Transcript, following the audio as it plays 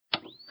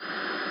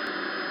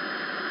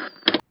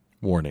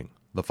Warning: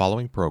 the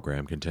following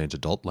program contains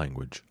adult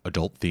language,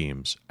 adult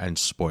themes, and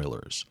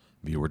spoilers.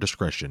 Viewer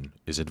discretion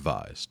is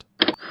advised.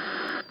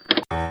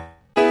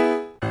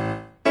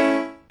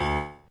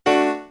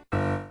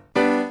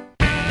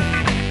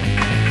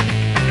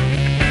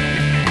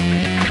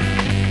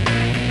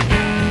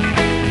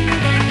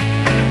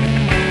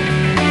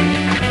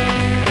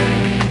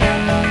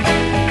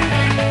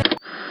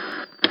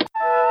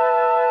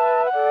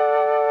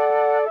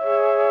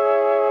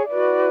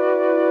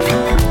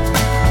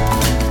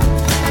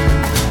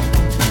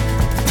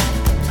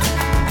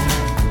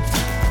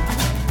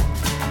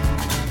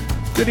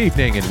 Good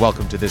evening and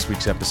welcome to this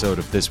week's episode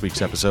of This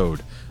Week's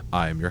Episode.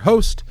 I am your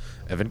host,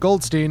 Evan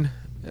Goldstein,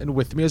 and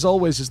with me as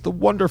always is the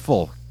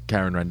wonderful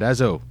Karen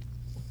Randazzo.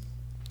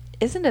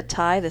 Isn't a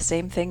tie the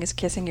same thing as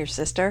kissing your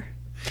sister?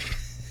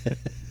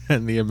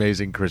 And the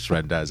amazing Chris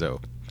Randazzo.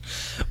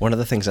 One of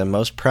the things I'm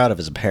most proud of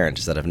as a parent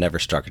is that I've never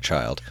struck a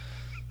child.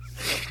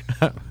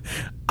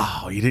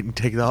 Oh, you didn't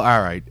take the...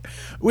 All right.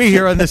 We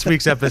here on this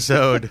week's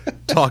episode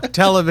talk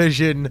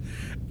television,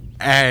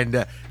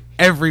 and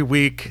every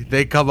week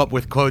they come up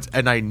with quotes,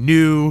 and I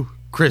knew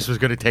Chris was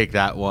going to take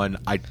that one.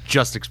 I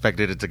just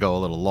expected it to go a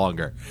little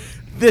longer.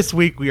 This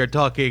week we are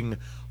talking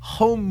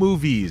Home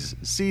Movies,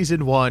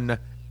 Season 1,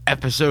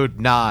 Episode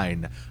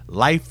 9,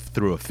 Life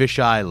Through a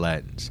Fisheye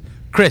Lens.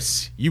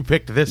 Chris, you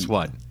picked this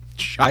one.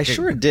 Shocking. I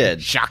sure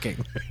did.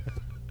 Shocking.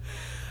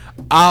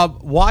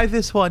 Why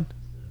this one?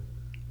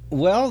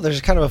 Well,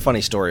 there's kind of a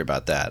funny story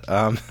about that.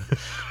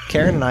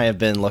 Karen and I have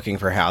been looking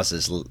for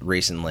houses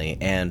recently,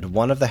 and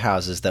one of the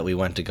houses that we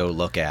went to go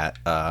look at,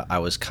 I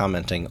was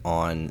commenting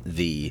on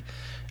the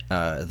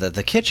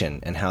kitchen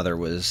and how there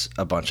was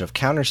a bunch of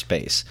counter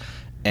space,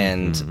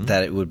 and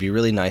that it would be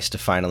really nice to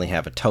finally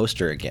have a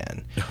toaster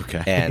again.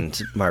 Okay.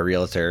 And my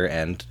realtor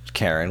and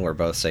Karen were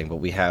both saying, but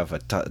we have a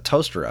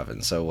toaster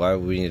oven, so why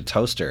would we need a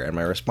toaster? And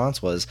my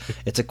response was,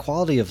 it's a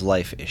quality of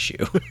life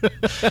issue.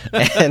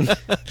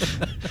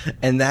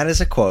 and that is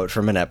a quote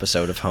from an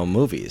episode of Home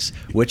Movies,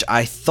 which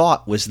I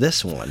thought was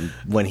this one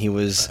when he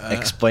was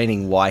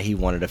explaining why he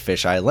wanted a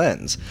fisheye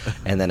lens.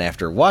 And then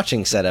after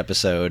watching said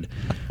episode,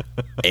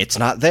 it's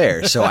not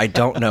there, so I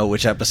don't know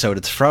which episode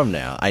it's from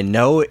now. I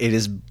know it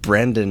is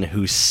Brendan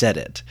who said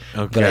it,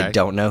 but I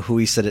don't know who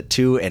he said it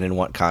to and in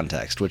what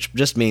context, which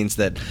just means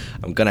that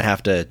I'm going to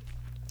have to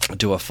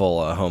do a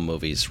full Home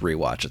Movies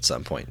rewatch at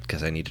some point,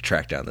 because I need to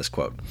track down this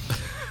quote.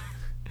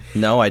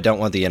 No, I don't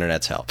want the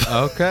internet's help.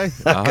 Okay.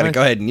 I'm going to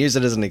go ahead and use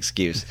it as an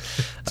excuse.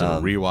 To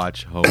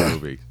rewatch Home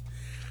Movie.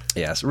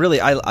 Yes, really,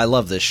 I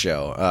love this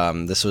show.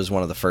 This was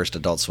one of the first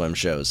Adult Swim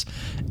shows,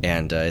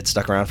 and it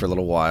stuck around for a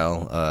little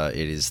while.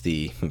 It is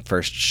the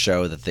first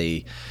show that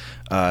they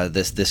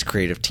this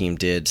creative team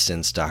did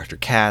since Dr.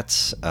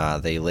 Katz.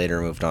 They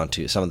later moved on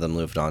to, some of them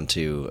moved on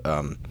to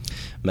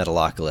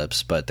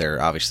Metalocalypse, but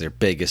their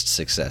biggest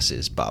success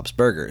is Bob's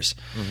Burgers.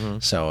 Mm-hmm.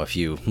 So if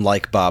you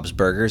like Bob's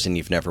Burgers and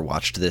you've never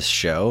watched this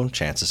show,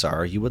 chances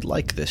are you would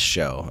like this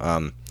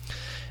show.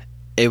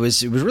 It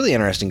was really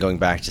interesting going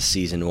back to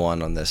Season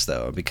 1 on this,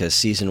 though, because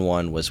Season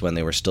 1 was when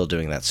they were still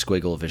doing that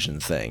Squiggle Vision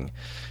thing.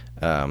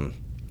 Where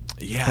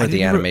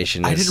the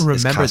animation I didn't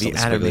remember the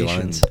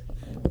animation.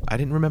 I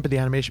didn't remember the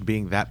animation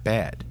being that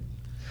bad.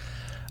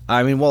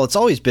 I mean, well, it's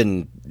always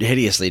been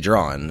hideously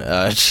drawn.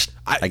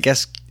 I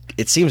guess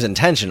it seems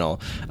intentional,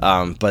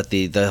 but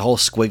the whole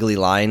squiggly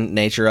line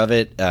nature of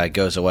it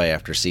goes away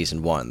after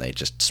Season 1. They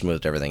just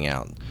smoothed everything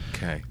out.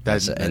 Okay.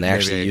 And they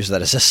actually use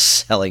that as a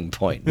selling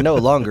point. No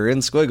longer in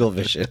Squiggle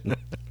Vision.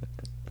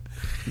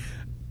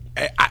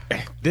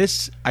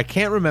 I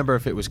can't remember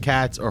if it was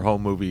Cats or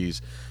Home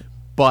Movies,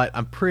 but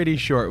I'm pretty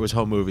sure it was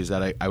Home Movies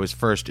that I was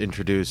first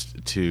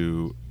introduced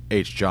to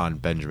H. John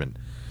Benjamin.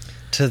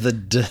 To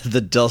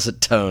the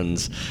dulcet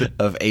tones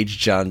of H.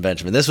 John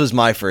Benjamin. This was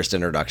my first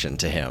introduction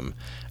to him.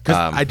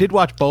 Because I did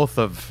watch both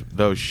of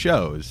those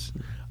shows,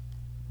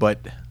 but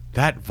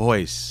that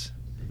voice,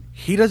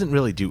 he doesn't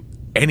really do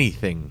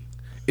anything.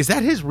 Is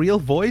that his real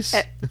voice?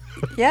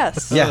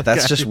 Yes. Yeah,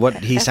 that's just what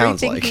he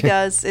sounds like. Everything he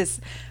does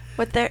is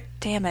what there.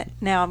 Damn it!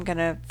 Now I'm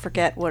gonna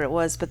forget what it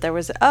was. But there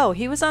was.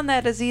 He was on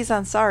that Aziz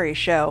Ansari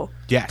show.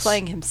 Yes.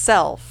 Playing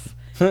himself,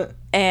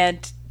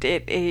 and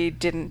he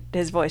didn't.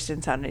 His voice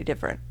didn't sound any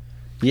different.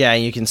 Yeah,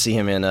 you can see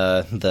him in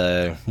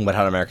the Wet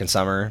Hot American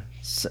Summer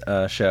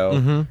show.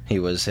 Mm-hmm. He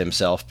was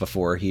himself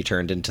before he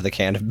turned into the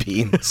can of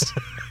beans.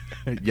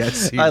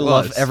 Yes, he I was.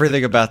 love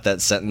everything about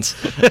that sentence.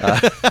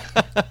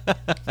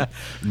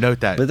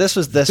 Note that. But this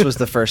was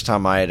the first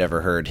time I had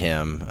ever heard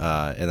him,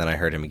 and then I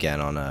heard him again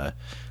on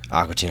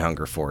Aqua Teen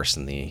Hunger Force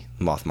in the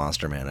Moth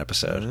Monster Man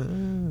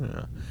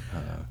episode.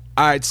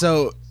 All right,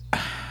 so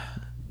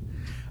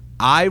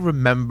I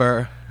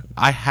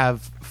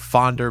have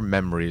fonder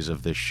memories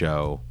of this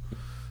show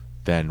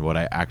than what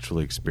I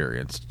actually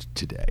experienced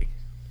today.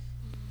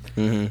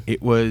 Mm-hmm.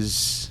 It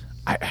was,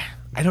 I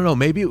don't know,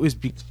 maybe it was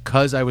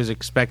because I was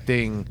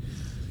expecting,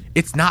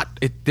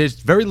 there's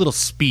very little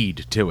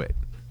speed to it.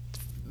 It's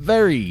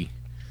very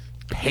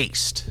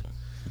paced.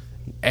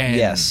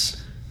 And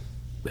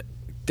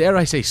dare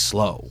I say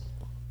slow.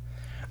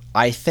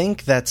 I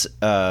think that's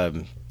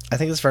I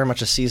think it's very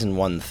much a season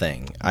 1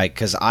 thing.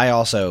 Because I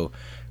also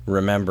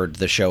remembered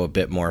the show a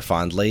bit more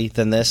fondly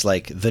than this.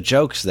 Like, the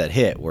jokes that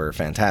hit were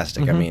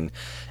fantastic. I mean,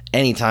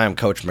 anytime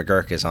Coach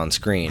McGurk is on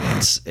screen,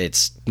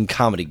 it's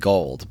comedy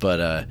gold.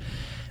 But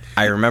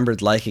I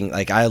remembered liking,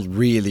 like, I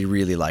really,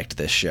 really liked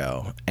this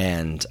show,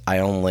 and I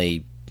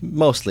only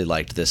mostly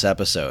liked this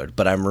episode.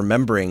 But I'm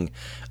remembering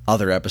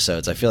other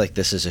episodes. I feel like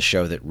this is a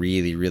show that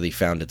really, really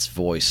found its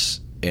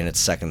voice in its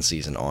second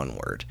season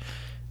onward.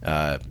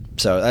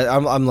 So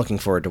I'm looking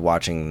forward to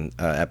watching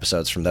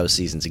episodes from those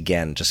seasons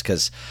again, just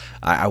because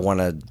I want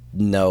to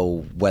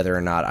know whether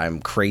or not I'm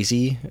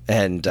crazy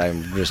and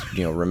I'm just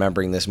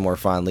remembering this more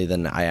fondly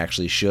than I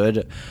actually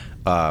should.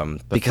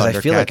 Because I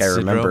feel like I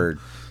remember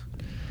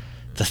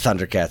the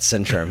Thundercats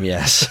syndrome.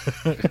 Yes.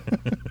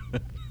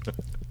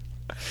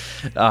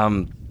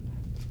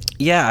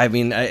 Yeah, I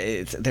mean,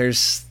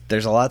 there's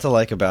a lot to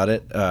like about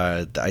it.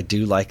 I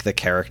do like the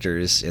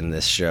characters in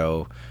this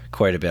show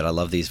quite a bit. I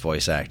love these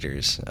voice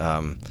actors.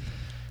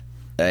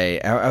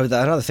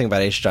 Another thing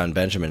about H. John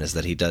Benjamin is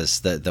that he does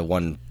the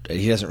one.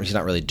 He's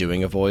not really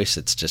doing a voice.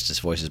 It's just his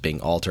voice is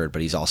being altered,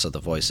 but he's also the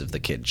voice of the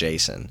kid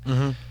Jason.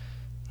 Mm-hmm.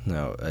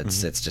 No,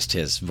 it's just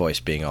his voice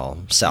being all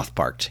South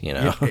Parked.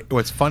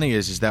 What's funny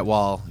is that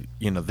while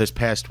this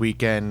past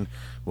weekend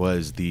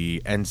was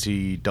the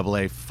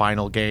NCAA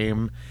final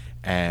game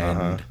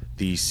and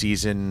the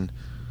season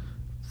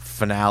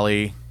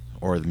finale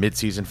or the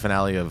mid-season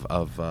finale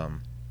of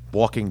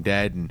Walking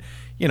Dead, and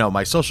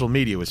my social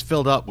media was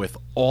filled up with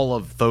all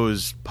of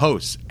those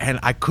posts, and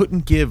I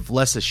couldn't give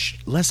less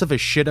of a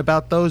shit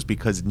about those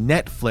because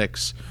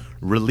Netflix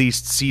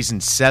released season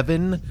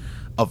 7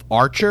 of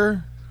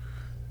Archer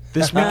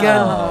this weekend.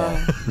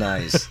 Oh,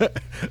 nice.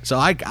 So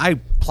I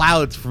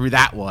plowed through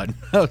that one.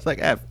 I was like,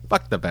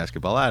 fuck the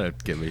basketball. I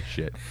don't give a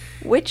shit.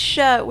 Which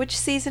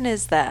season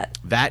is that?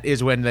 That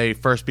is when they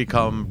first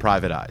become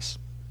private eyes.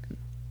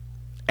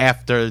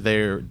 After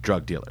they're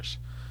drug dealers.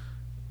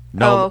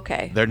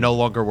 Okay. They're no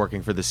longer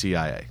working for the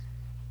CIA.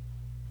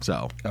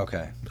 So.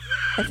 Okay.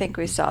 I think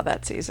we saw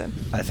that season.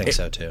 I think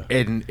so too.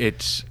 And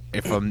if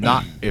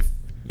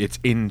it's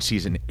in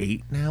season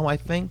 8 now, I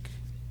think.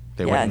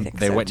 They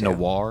went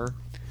noir.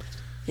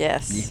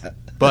 Yes. Yeah.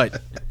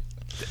 But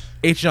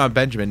H. John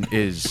Benjamin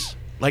is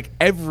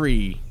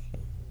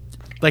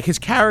his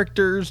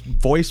characters,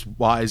 voice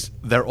wise,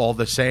 they're all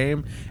the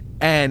same,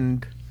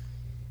 and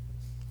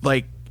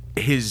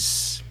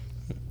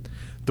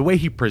the way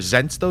he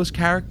presents those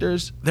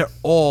characters, they're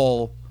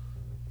all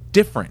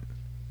different,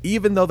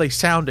 even though they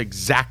sound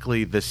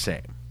exactly the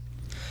same.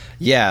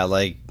 Yeah,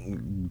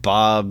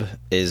 Bob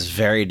is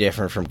very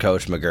different from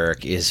Coach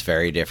McGurk, is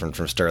very different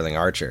from Sterling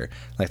Archer.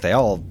 They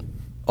all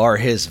are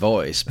his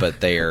voice, but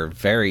they are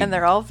very... And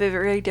they're all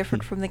very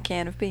different from the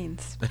can of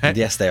beans.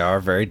 Yes, they are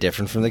very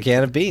different from the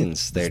can of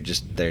beans.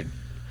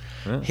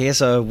 He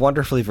is a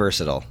wonderfully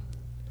versatile.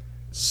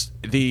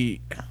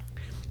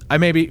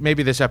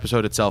 Maybe this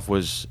episode itself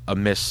was a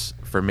miss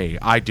for me.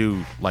 I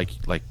do like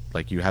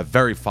you have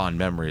very fond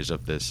memories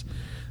of this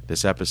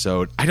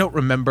episode. I didn't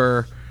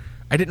remember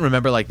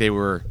they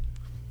were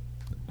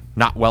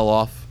not well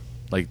off,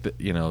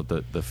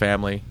 the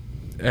family,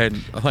 and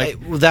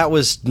that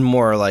was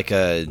more like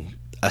a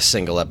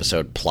single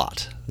episode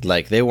plot.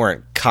 They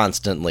weren't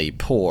constantly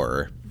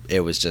poor. It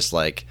was just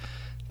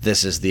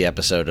this is the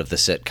episode of the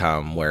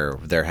sitcom where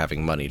they're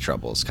having money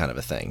troubles, kind of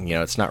a thing.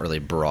 It's not really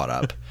brought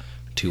up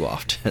too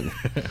often.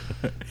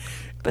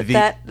 But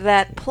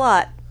that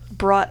plot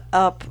brought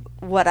up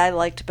what I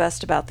liked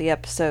best about the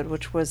episode,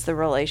 which was the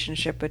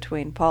relationship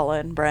between Paula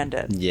and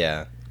Brendan.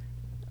 Yeah.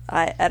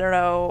 I don't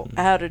know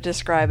how to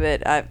describe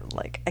it. I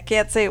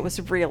can't say it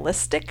was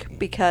realistic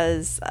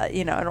because I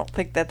don't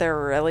think that there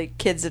are really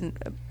kids and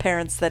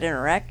parents that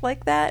interact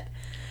like that,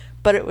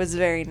 but it was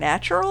very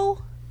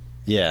natural.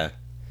 Yeah.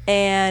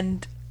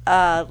 And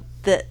I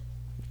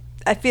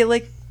feel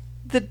like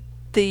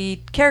the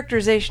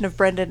characterization of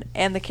Brendan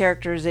and the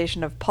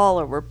characterization of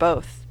Paula were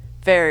both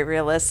very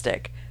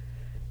realistic.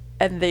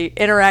 And the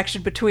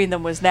interaction between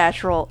them was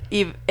natural,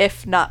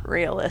 if not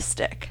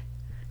realistic,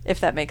 if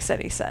that makes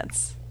any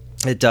sense.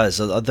 It does.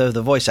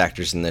 The voice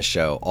actors in this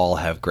show all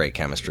have great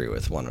chemistry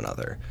with one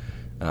another,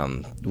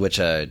 which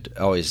I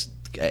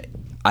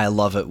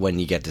love it when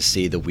you get to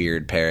see the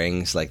weird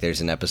pairings.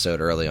 There's an episode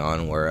early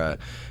on where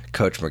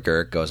Coach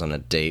McGurk goes on a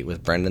date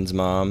with Brendan's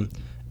mom,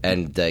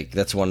 and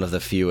that's one of the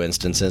few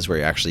instances where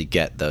you actually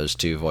get those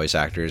two voice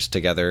actors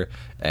together,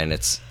 and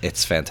it's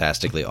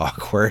fantastically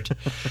awkward.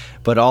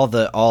 But all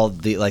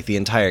the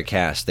entire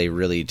cast, they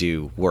really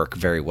do work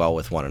very well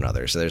with one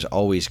another. So there's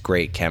always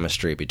great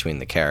chemistry between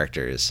the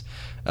characters,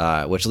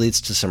 which leads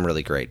to some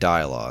really great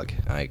dialogue.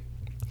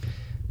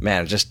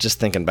 Just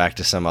thinking back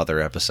to some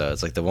other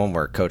episodes, the one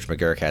where Coach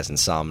McGurk has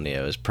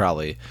insomnia is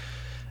probably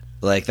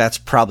that's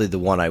probably the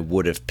one I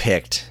would have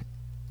picked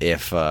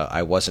if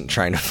I wasn't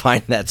trying to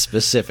find that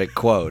specific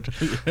quote.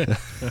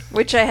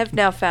 Which I have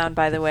now found,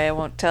 by the way. I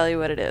won't tell you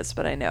what it is,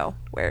 but I know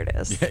where it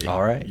is. Yeah,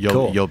 all right,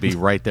 cool. You'll be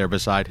right there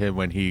beside him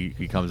when he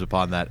comes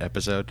upon that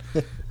episode.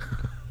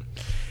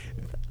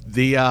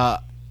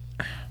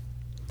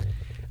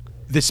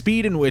 the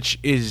speed in which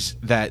is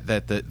that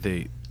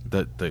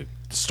the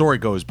story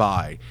goes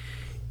by,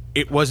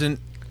 it wasn't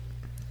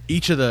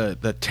each of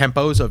the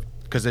tempos of,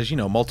 because there's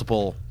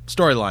multiple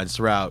storylines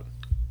throughout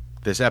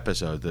this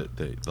episode,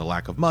 the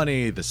lack of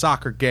money, the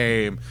soccer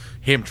game,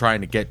 him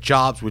trying to get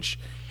jobs, was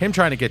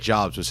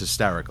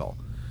hysterical.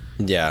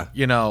 Yeah.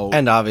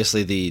 And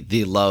obviously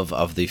the love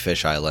of the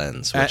fisheye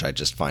lens, which I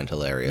just find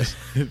hilarious.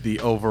 The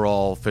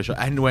overall fisheye.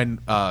 And when,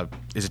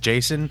 is it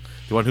Jason?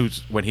 The one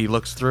when he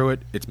looks through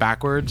it, it's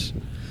backwards.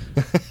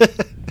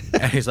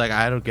 And he's like,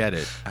 I don't get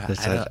it. I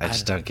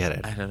just don't get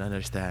it. I don't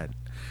understand.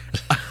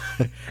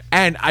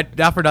 And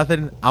not for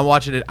nothing, I'm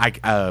watching it,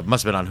 I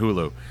must have been on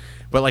Hulu.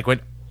 But like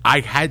when I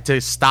had to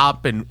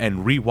stop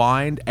and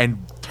rewind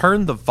and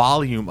turn the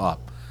volume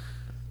up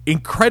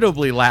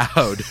incredibly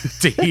loud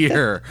to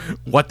hear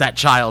what that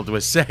child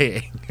was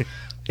saying.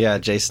 Yeah,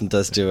 Jason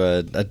does do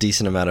a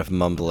decent amount of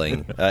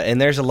mumbling, and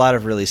there's a lot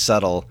of really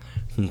subtle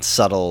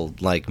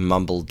like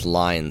mumbled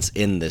lines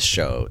in this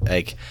show.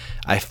 Like,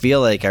 I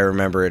feel like I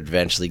remember it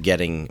eventually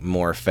getting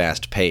more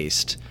fast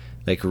paced,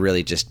 like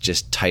really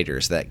just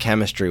tighter. So that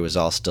chemistry was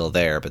all still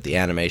there, but the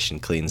animation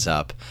cleans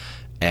up.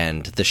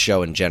 And the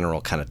show in general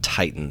kind of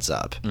tightens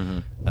up,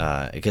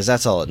 because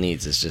that's all it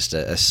needs is just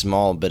a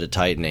small bit of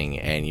tightening,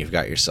 and you've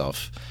got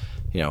yourself,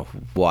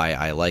 why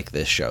I like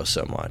this show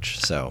so much.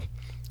 So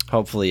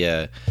hopefully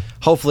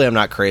I'm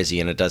not crazy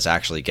and it does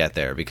actually get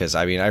there, because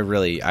I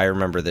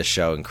remember this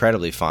show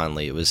incredibly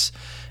fondly. It was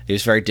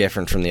very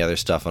different from the other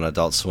stuff on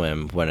Adult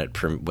Swim when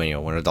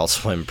Adult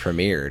Swim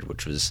premiered,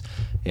 which was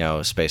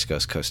Space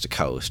Ghost Coast to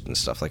Coast and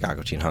stuff like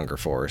Aqua Teen Hunger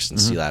Force and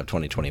Sealab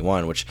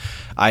 2021, which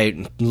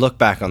I look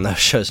back on those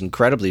shows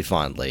incredibly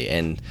fondly,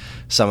 and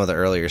some of the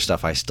earlier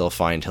stuff I still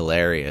find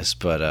hilarious.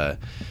 But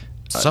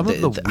some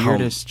of the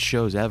weirdest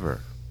shows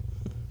ever.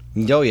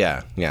 Oh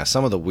yeah,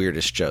 some of the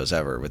weirdest shows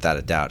ever, without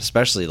a doubt.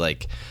 Especially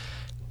like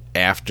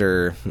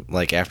after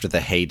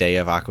the heyday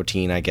of Aqua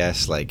Teen, I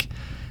guess. Like,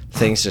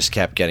 things just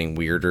kept getting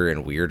weirder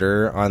and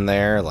weirder on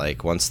there.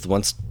 Like once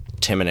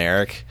Tim and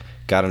Eric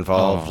got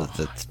involved with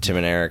the Tim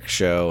and Eric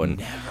show, and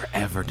never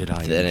ever did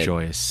I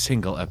enjoy a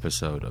single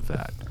episode of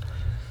that.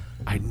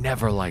 I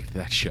never liked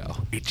that show.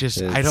 It just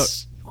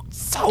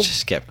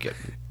just kept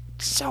getting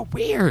so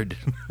weird.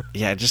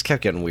 Yeah, it just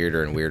kept getting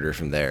weirder and weirder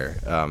from there.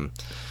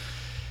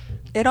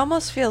 It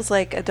almost feels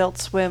like Adult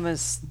Swim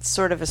is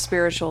sort of a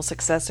spiritual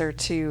successor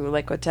to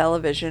Liquid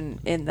Television,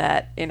 in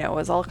that, it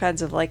was all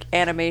kinds of like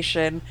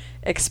animation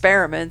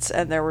experiments,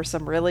 and there were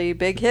some really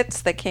big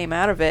hits that came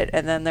out of it,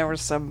 and then there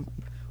was some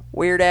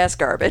weird ass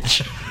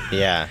garbage.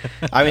 Yeah.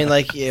 I mean,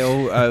 like,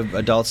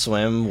 Adult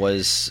Swim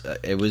was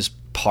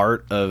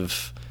part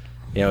of,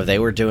 they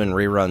were doing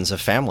reruns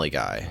of Family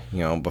Guy,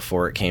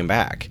 before it came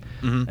back.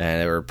 And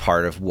they were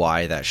part of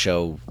why that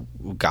show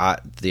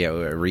got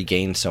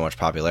regained so much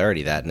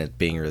popularity, that and it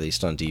being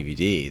released on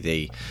DVD.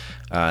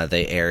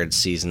 They aired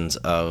seasons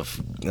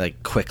of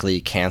like quickly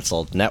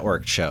canceled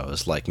network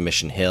shows like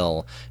Mission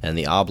Hill and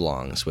The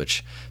Oblongs,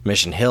 which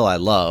Mission Hill I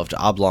loved,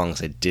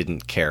 Oblongs I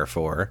didn't care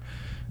for.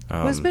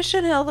 Was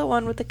Mission Hill the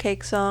one with the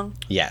cake song?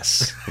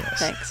 Yes.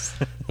 Thanks.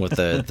 With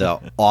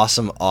the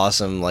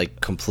awesome, like,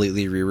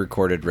 completely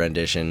re-recorded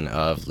rendition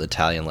of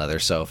Italian Leather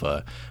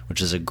Sofa, which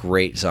is a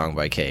great song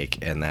by Cake,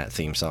 and that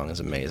theme song is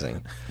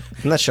amazing.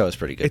 And that show is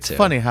pretty good, too. It's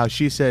funny how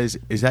she says,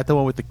 is that the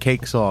one with the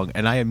cake song?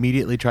 And I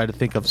immediately try to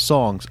think of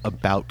songs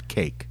about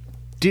cake.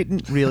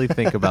 Didn't really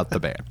think about the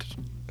band.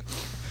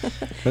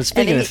 But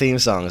speaking of theme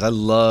songs, I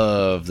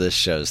love this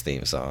show's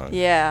theme song.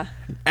 Yeah.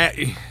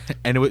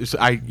 And it was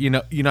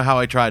how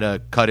I try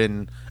to cut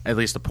in at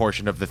least a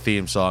portion of the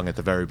theme song at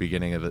the very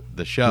beginning of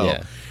the show.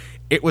 Yeah.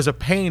 It was a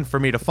pain for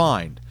me to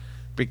find,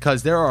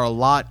 because there are a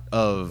lot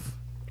of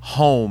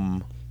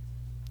home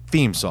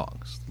theme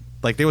songs.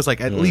 Like, there was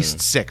like at least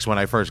 6 when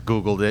I first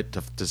Googled it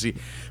to see,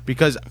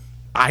 because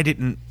I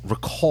didn't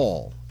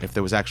recall if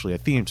there was actually a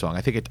theme song.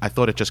 I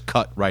thought it just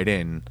cut right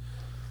in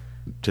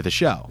to the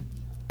show.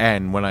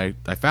 And when I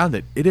found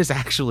it, it is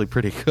actually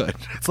pretty good.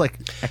 It's like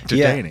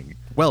entertaining. Yeah.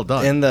 Well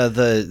done. And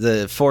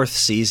the 4th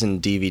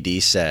season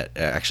DVD set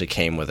actually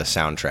came with a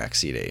soundtrack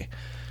CD,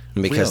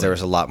 because there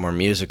was a lot more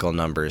musical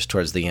numbers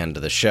towards the end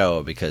of the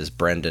show, because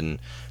Brendan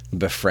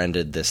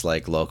befriended this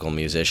like local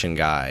musician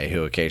guy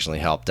who occasionally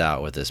helped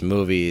out with his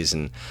movies,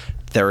 and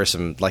there were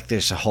some like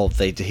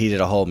he did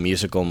a whole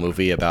musical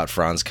movie about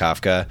Franz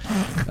Kafka.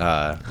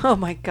 Oh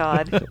my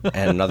god.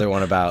 And another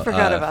one about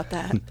forgot about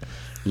that.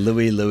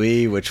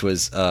 Louis, which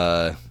was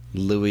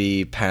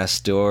Louis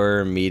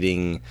Pasteur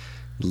meeting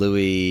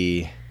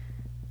Louis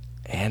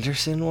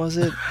Anderson, was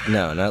it?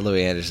 No, not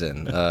Louis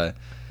Anderson.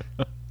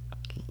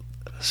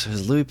 So it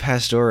was Louis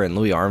Pasteur and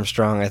Louis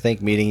Armstrong, I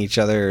think, meeting each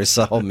other. It's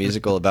a whole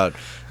musical about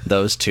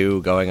those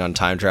two going on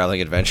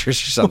time-traveling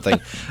adventures or something.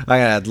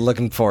 I'm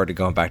looking forward to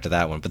going back to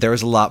that one. But there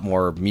was a lot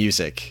more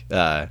music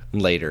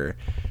later.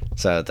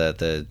 So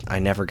I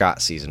never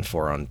got season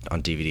 4 on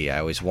DVD. I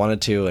always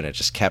wanted to, and it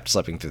just kept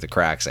slipping through the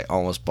cracks. I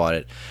almost bought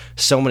it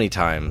so many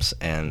times,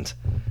 and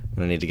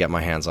I need to get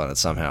my hands on it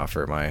somehow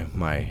for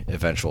my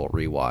eventual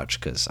rewatch,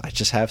 because I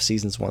just have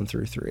seasons 1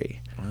 through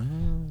 3.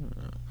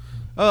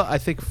 I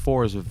think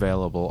 4 is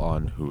available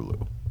on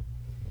Hulu,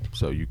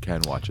 so you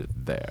can watch it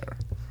there.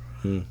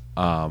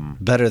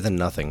 Better than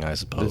nothing, I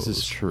suppose. This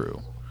is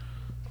true.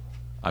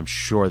 I'm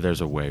sure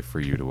there's a way for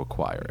you to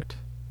acquire it.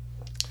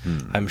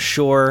 I'm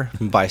sure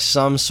by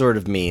some sort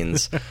of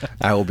means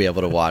I will be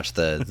able to watch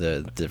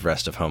the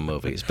rest of home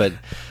movies. But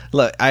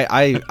look,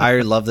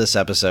 I love this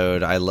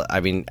episode. I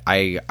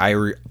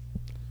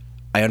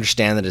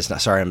understand that it's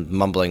not. Sorry, I'm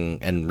mumbling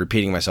and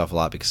repeating myself a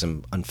lot because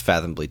I'm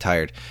unfathomably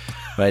tired.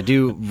 But I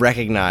do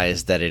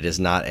recognize that it is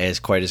not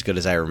quite as good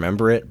as I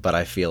remember it. But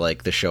I feel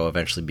like the show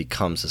eventually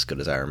becomes as good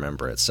as I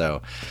remember it.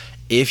 So,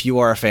 if you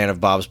are a fan of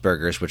Bob's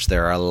Burgers, which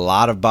there are a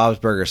lot of Bob's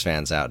Burgers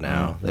fans out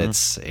now,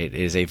 it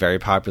is a very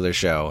popular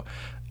show.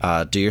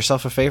 Do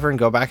yourself a favor and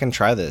go back and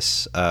try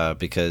this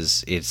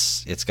because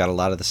it's got a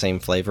lot of the same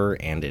flavor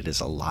and it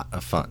is a lot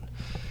of fun.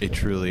 It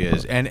truly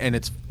is, and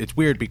it's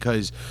weird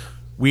because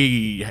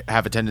we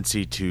have a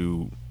tendency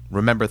to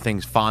remember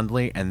things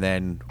fondly, and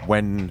then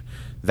when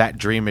that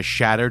dream is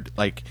shattered,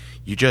 like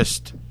you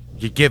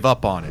give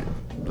up on it.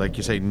 Like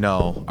you say,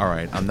 no, all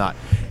right, I'm not.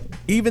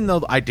 Even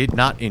though I did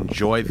not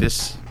enjoy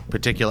this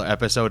particular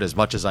episode as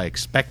much as I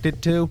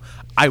expected to,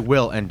 I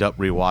will end up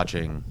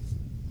rewatching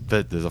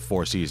the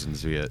 4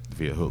 seasons via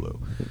Hulu.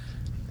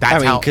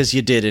 Because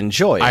you did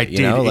enjoy it. I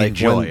did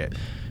enjoy it.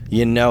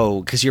 You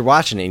know, because you're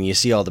watching it and you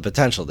see all the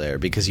potential there.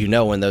 Because you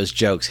know when those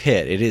jokes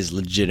hit, it is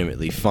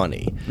legitimately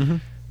funny. Mm-hmm.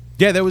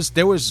 Yeah, there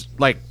was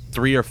like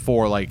 3 or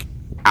 4 like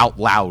out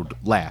loud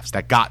laughs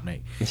that got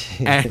me.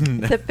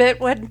 And the bit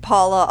when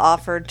Paula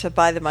offered to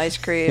buy them ice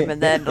cream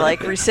and then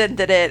like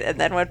rescinded it and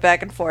then went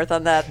back and forth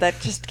on that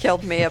just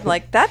killed me. I'm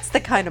like, that's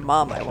the kind of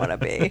mom I want to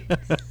be.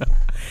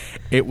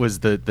 It was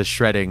the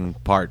shredding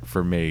part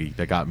for me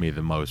that got me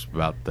the most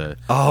about the.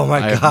 Oh my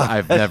God!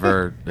 I've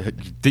never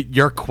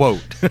your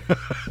quote.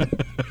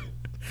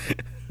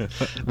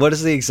 What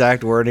is the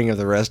exact wording of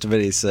the rest of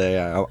it? He say,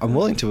 "I'm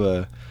willing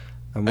to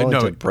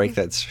break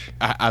that."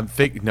 I'm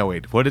thinking. No,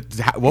 wait. What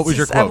was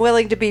your quote? I'm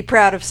willing to be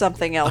proud of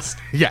something else.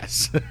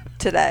 Yes.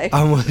 Today.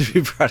 I'm willing to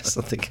be proud of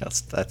something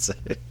else. That's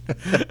it.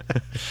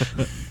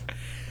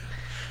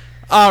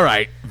 All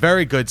right.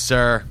 Very good,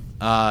 sir.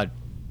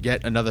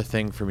 Yet another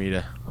thing for me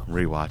to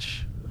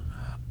rewatch.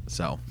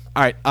 So,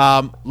 all right.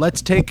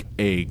 Let's take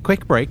a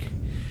quick break.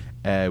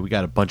 We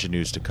got a bunch of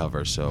news to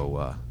cover,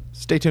 so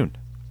stay tuned.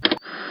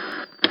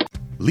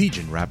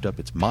 Legion wrapped up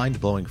its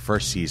mind-blowing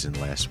first season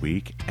last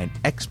week, and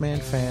X-Men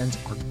fans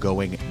are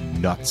going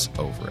nuts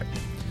over it.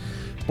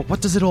 But what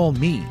does it all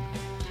mean?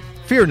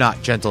 Fear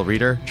not, gentle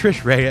reader.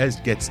 Trish Reyes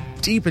gets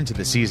deep into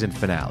the season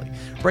finale,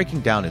 breaking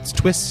down its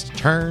twists,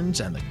 turns,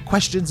 and the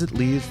questions it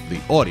leaves for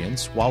the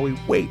audience while we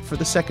wait for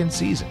the second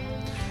season.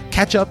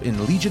 Catch up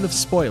in Legion of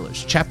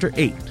Spoilers, Chapter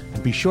 8,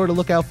 and be sure to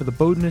look out for the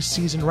bonus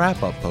season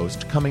wrap-up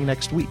post coming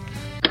next week.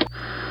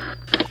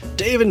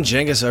 Dave and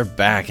Jengus are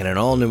back in an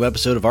all-new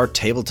episode of our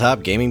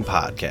tabletop gaming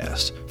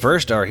podcast.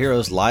 First, our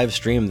heroes live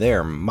stream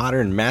their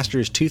Modern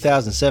Masters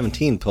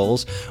 2017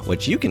 polls,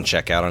 which you can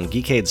check out on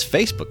Geekade's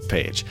Facebook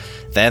page.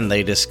 Then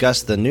they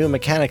discuss the new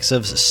mechanics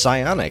of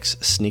psionics,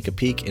 sneak a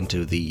peek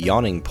into the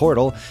yawning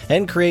portal,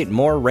 and create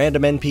more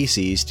random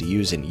NPCs to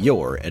use in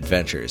your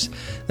adventures.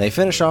 They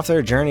finish off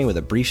their journey with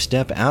a brief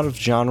step out of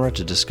genre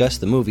to discuss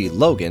the movie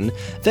Logan,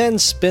 then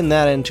spin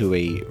that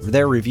into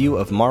their review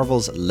of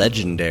Marvel's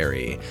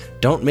Legendary.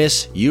 Don't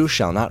miss You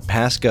Shall Not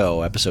Pass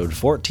Go, Episode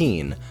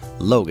 14,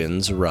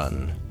 Logan's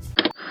Run.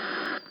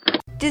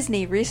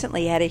 Disney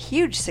recently had a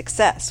huge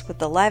success with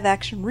the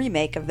live-action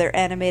remake of their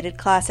animated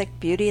classic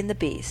Beauty and the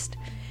Beast.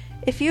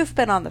 If you've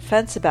been on the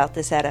fence about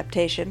this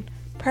adaptation,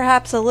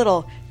 perhaps a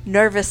little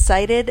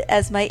nervous-sighted,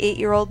 as my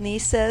 8-year-old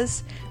niece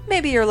says,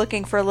 maybe you're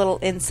looking for a little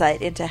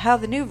insight into how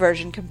the new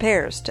version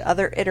compares to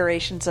other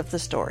iterations of the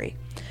story.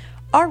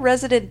 Our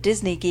resident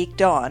Disney geek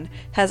Dawn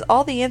has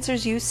all the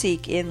answers you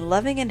seek in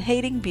Loving and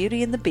Hating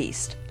Beauty and the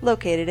Beast,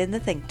 located in the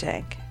think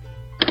tank.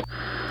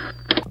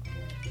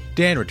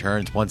 Dan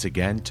returns once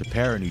again to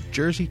pair a New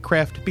Jersey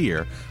craft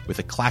beer with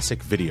a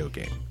classic video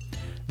game.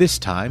 This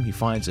time he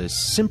finds a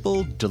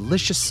simple,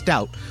 delicious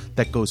stout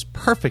that goes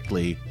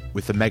perfectly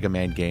with the Mega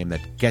Man game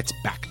that gets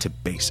back to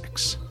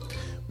basics.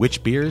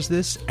 Which beer is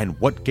this, and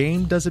what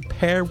game does it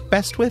pair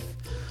best with?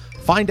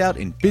 Find out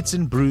in Bits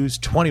and Brews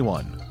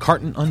 21,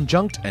 Carton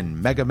Unjunked,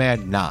 and Mega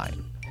Man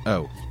 9.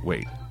 Oh,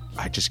 wait.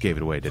 I just gave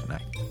it away, didn't I?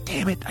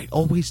 Damn it, I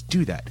always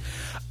do that.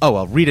 Oh,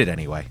 I'll read it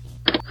anyway.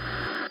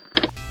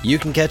 You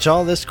can catch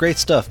all this great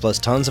stuff, plus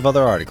tons of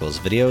other articles,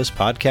 videos,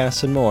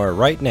 podcasts, and more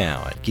right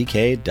now at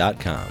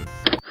Geekade.com.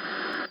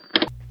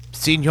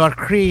 Senor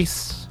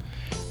Chris.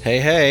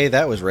 Hey,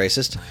 that was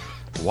racist.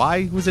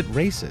 Why was it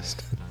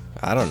racist?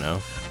 I don't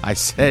know. I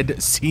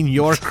said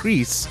Senor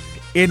Chris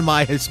in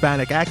my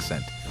Hispanic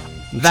accent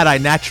that I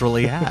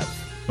naturally have.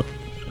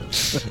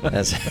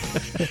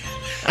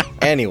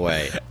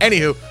 Anyway.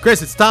 Anywho,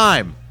 Chris, it's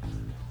time.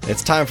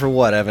 It's time for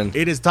what, Evan?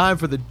 It is time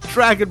for the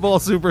Dragon Ball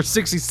Super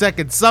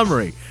 60-second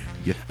summary.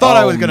 You thought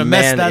I was going to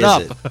mess that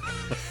up.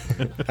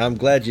 I'm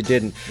glad you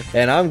didn't.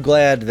 And I'm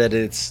glad that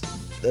it's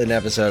an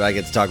episode I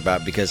get to talk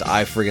about because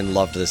I friggin'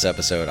 loved this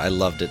episode. I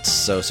loved it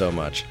so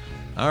much.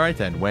 All right,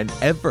 then.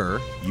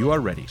 Whenever you are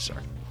ready, sir.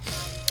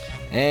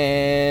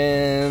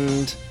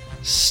 And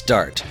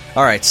start.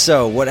 All right,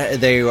 so what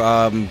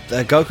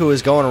Goku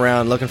is going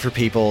around looking for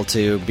people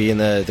to be in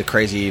the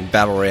crazy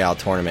Battle Royale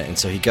tournament, and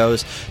so he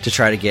goes to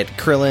try to get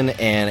Krillin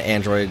and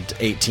Android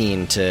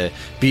 18 to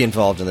be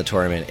involved in the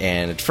tournament.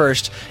 And at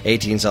first,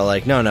 18's all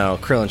like, no,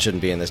 Krillin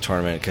shouldn't be in this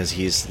tournament because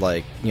he's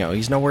like,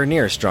 he's nowhere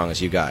near as strong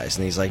as you guys.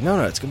 And he's like,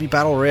 no, it's gonna be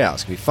Battle Royale,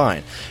 it's gonna be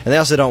fine. And they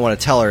also don't want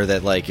to tell her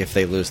that like if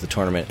they lose the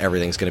tournament,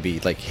 everything's gonna be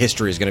like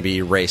history is gonna be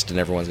erased and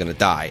everyone's gonna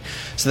die.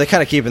 So they're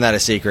kind of keeping that a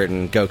secret,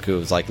 and Goku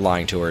is like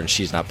lying to her, and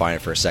she's not buying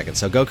it for a second.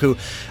 So Goku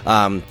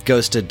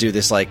goes to do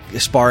this like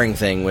sparring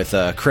thing with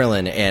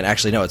Krillin, and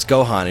actually no, it's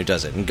Gohan who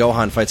does it. And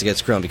Gohan fights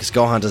against Krillin because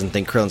Gohan doesn't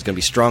think Krillin's going to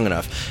be strong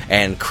enough,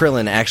 and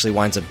Krillin actually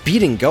winds up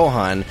beating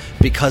Gohan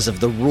because of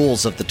the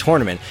rules of the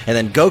tournament. And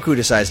then Goku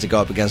decides to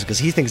go up against him because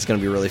he thinks it's going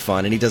to be really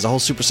fun, and he does a whole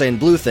Super Saiyan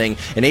Blue thing,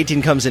 and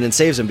 18 comes in and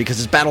saves him because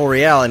it's Battle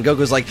Royale, and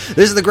Goku's like,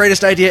 this is the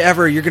greatest idea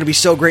ever, you're going to be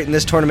so great in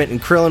this tournament.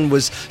 And Krillin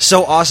was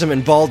so awesome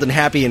and bald and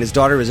happy, and his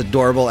daughter is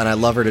adorable, and I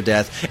love her to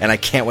death, and I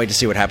can't wait to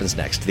see what happens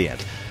next. The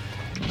end.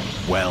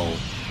 Well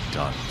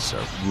done,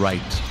 sir.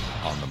 Right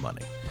on the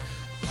money.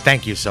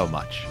 Thank you so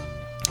much.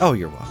 Oh,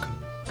 you're welcome.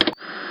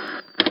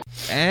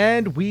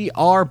 And we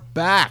are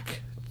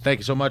back. Thank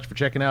you so much for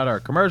checking out our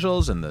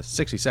commercials and the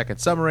 60-second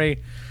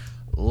summary.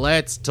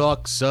 Let's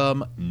talk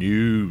some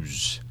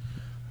news.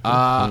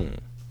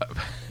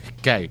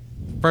 Okay,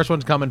 first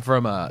one's coming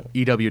from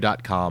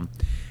EW.com,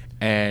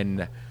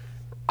 and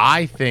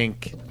I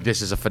think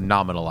this is a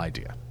phenomenal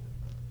idea.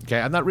 Okay,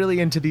 I'm not really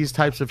into these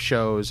types of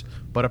shows,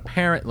 but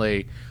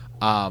apparently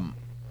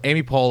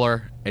Amy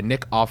Poehler and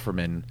Nick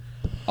Offerman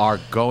are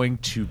going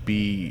to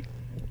be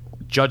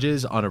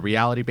judges on a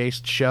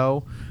reality-based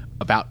show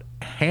about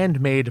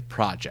handmade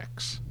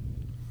projects.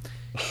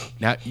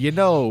 Now,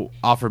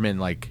 Offerman,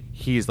 like,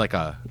 he's like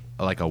a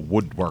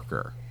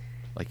woodworker.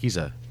 Like, he's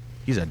a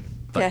he's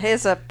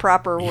a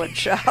proper wood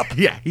shop.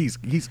 yeah, he's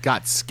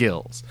got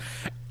skills.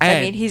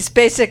 I mean, he's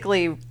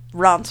basically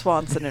Ron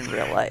Swanson in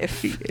real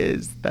life. He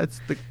is. That's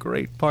the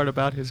great part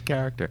about his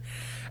character.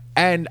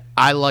 And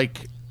I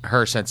like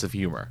her sense of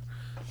humor.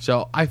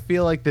 So I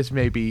feel like this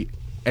may be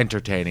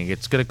entertaining.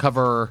 It's going to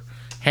cover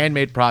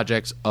handmade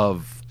projects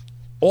of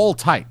all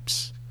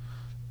types.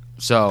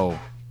 So,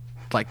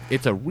 like,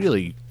 it's a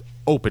really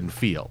open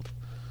field.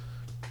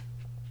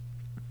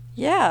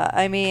 Yeah,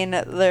 I mean,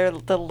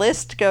 the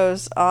list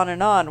goes on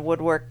and on.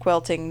 Woodwork,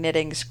 quilting,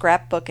 knitting,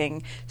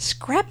 scrapbooking.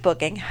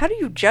 Scrapbooking? How do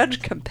you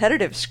judge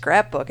competitive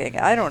scrapbooking?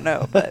 I don't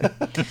know, but...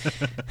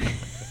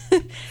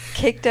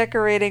 Cake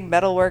decorating,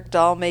 metalwork,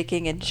 doll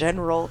making, and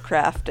general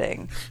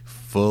crafting.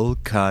 Full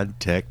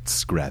contact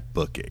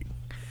scrapbooking.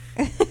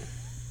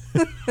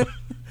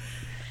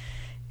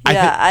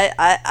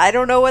 I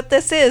don't know what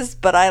this is,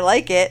 but I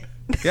like it.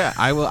 Yeah,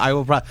 I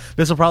will.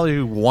 This will probably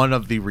be one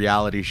of the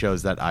reality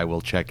shows that I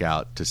will check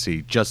out to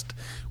see just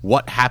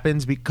what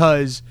happens,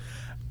 because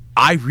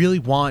I really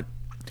want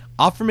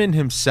Offerman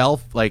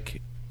himself.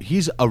 Like,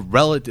 he's a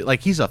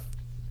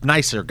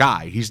nicer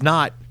guy. He's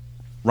not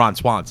Ron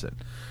Swanson.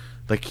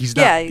 Like, he's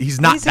not. Yeah, he's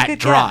not he's a that good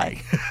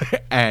dry. guy.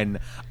 And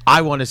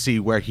I want to see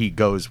where he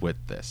goes with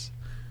this.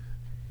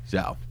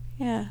 So.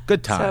 Yeah.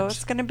 Good times. So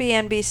it's going to be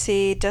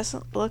NBC.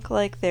 Doesn't look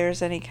like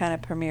there's any kind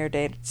of premiere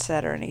date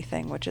set or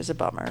anything, which is a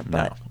bummer.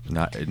 But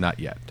no, not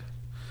yet.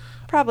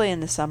 Probably in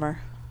the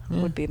summer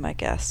would be my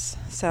guess.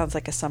 Sounds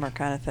like a summer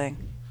kind of thing.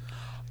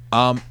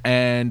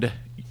 And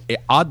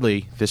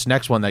oddly, this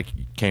next one that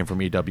came from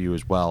EW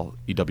as well,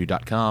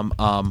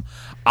 EW.com,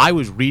 I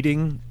was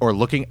reading or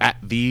looking at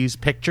these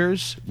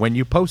pictures when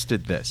you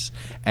posted this,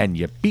 and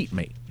you beat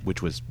me,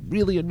 which was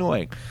really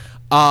annoying.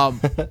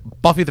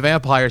 Buffy the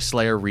Vampire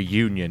Slayer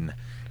reunion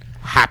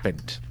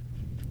happened.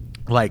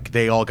 Like,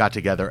 they all got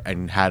together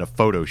and had a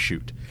photo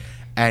shoot.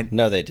 And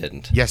no, they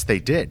didn't. Yes, they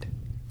did.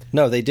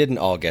 No, they didn't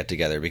all get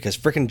together because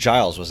frickin'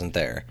 Giles wasn't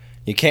there.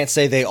 You can't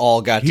say they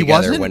all got He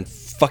together wasn't? when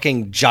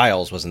fucking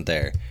Giles wasn't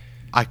there.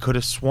 I could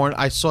have sworn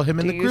I saw him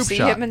in the group shot. Do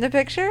you see him in the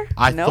picture?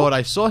 I Nope. thought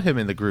I saw him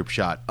in the group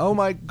shot. Oh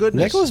my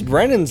goodness. Nicholas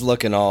Brennan's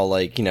looking all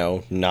like,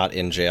 not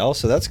in jail,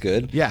 so that's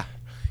good. Yeah.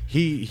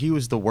 He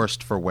was the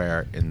worst for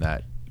wear in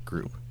that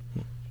group.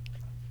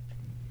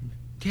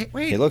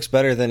 Wait. He looks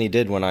better than he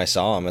did when I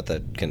saw him at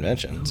the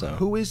convention. So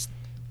Who is?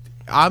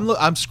 I'm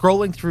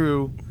scrolling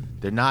through.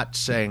 They're not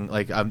saying,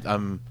 like,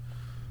 I'm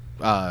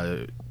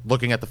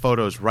looking at the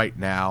photos right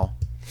now,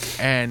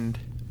 and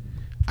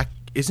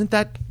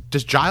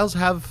does Giles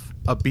have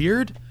a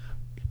beard?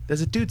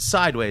 There's a dude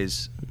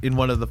sideways in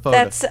one of the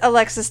photos. That's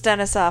Alexis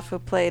Denisoff, who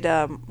played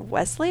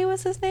Wesley,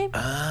 was his name?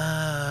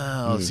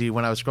 Oh, see,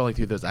 when I was scrolling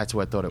through those, that's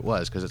who I thought it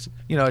was, because it's,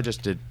 I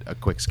just did a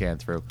quick scan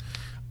through.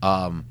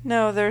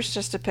 No, there's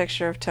just a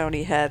picture of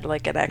Tony Head,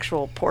 like an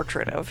actual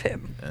portrait of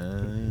him.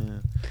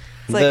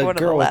 It's like one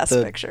of the last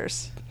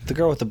pictures. The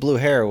girl with the blue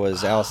hair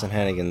was Allison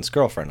Hannigan's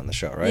girlfriend on the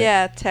show, right?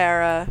 Yeah,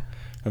 Tara.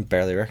 I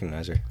barely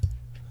recognize her.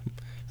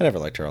 I never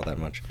liked her all that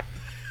much.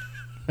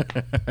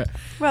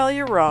 Well,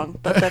 you're wrong,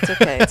 but that's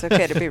okay. It's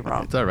okay to be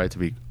wrong. It's all right to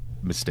be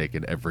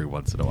mistaken every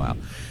once in a while.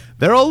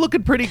 They're all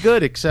looking pretty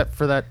good except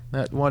for that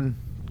one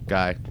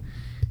guy.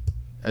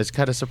 It's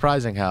kind of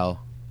surprising how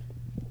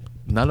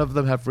none of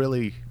them have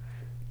really.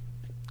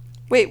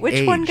 Wait,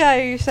 which one aged. guy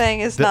are you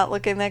saying is not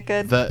looking that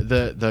good?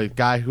 The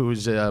guy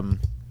who's the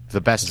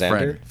best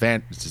Xander?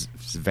 friend,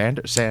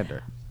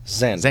 Xander.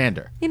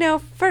 Xander. You know,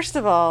 first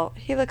of all,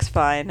 he looks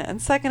fine,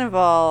 and second of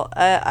all,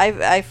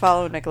 I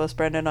follow Nicholas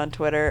Brendan on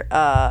Twitter.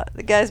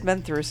 The guy's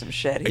been through some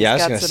shit. He's Yeah, I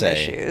was got gonna some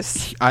say.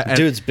 issues.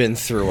 Dude's been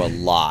through a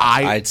lot.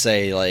 I'd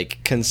say, like,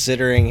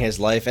 considering his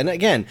life. And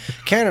again,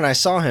 Karen and I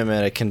saw him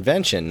at a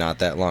convention not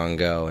that long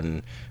ago,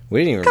 and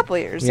we didn't even. A couple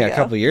of years ago. Yeah, a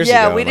couple of years ago.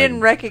 Yeah, we like,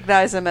 didn't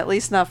recognize him, at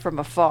least not from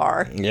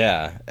afar.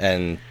 Yeah,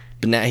 but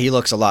now he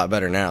looks a lot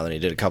better now than he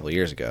did a couple of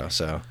years ago.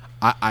 So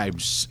I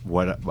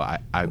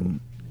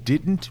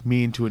didn't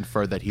mean to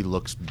infer that he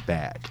looks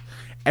bad.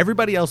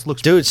 Everybody else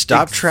looks. Dude,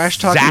 stop trash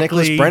talking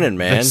Nicholas Brennan,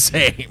 man. The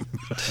same.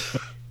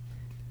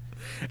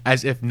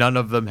 As if none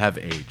of them have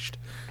aged.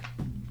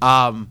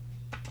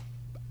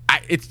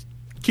 It's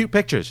cute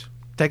pictures.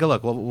 Take a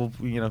look.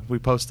 We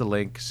post a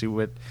link. See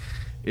what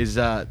is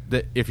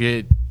if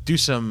you do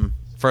some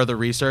further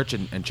research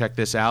and check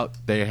this out,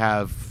 they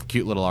have a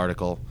cute little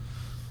article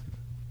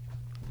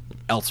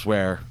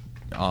elsewhere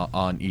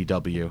on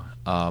EW.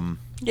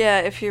 Yeah,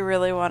 if you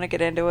really want to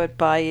get into it,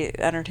 buy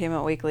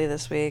Entertainment Weekly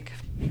this week.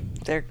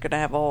 They're going to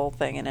have a whole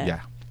thing in it.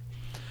 Yeah.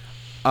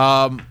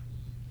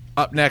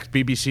 Up next,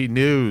 BBC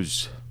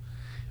News.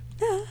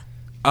 Yeah.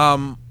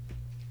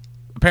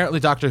 Apparently,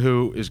 Doctor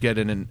Who is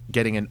getting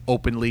an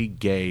openly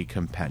gay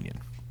companion,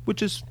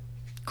 which is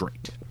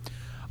great.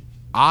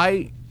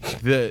 I've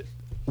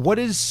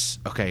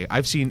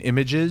seen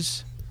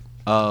images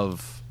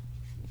of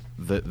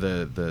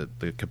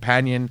the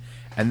companion,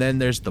 and then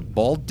there's the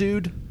bald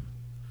dude.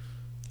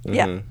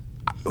 Yeah.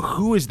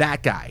 Who is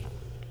that guy?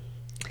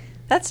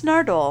 That's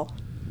Nardole.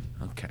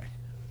 Okay.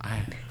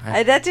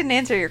 That didn't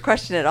answer your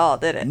question at all,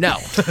 did it? No.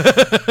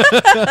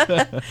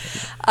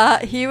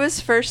 He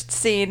was first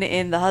seen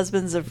in The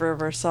Husbands of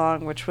River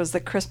Song, which was the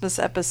Christmas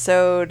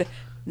episode,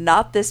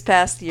 not this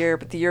past year,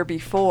 but the year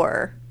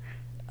before.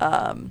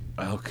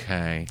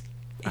 Okay.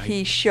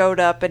 He showed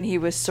up and he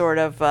was sort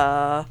of,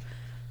 I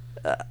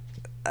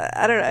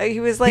don't know, he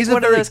was like He's a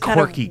one of very those kind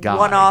quirky of guy.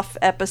 one-off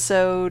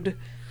episode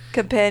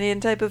companion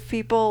type of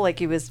people. Like,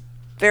 he was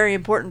very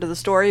important to the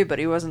story, but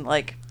he wasn't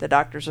like the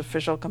Doctor's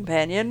official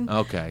companion.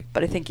 Okay.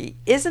 But I think he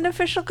is an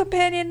official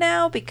companion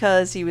now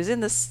because he was in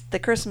the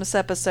Christmas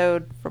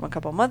episode from a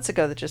couple months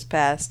ago that just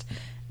passed,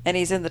 and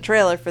he's in the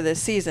trailer for this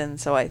season,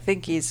 so I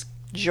think he's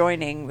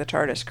joining the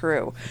TARDIS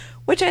crew,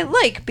 which I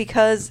like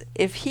because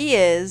if he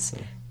is,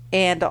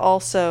 and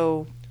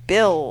also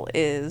Bill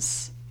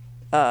is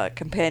a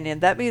companion,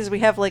 that means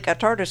we have like a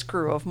TARDIS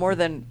crew of more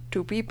than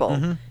 2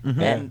 people,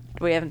 and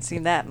we haven't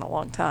seen that in a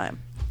long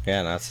time.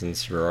 yeah, not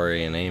since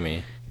Rory and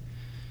Amy.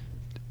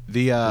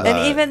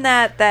 And even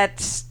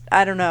that's,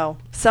 I don't know,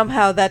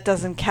 somehow that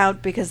doesn't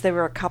count because they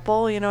were a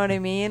couple, you know what I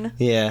mean?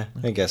 Yeah,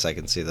 I guess I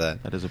can see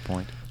that. That is a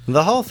point.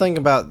 The whole thing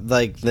about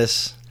like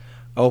this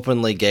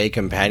openly gay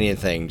companion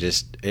thing,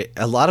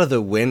 a lot of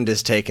the wind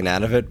is taken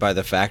out of it by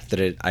the fact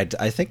that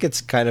I think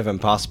it's kind of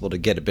impossible to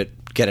get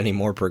any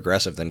more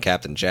progressive than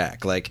Captain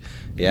Jack. Like,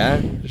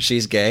 yeah,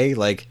 she's gay.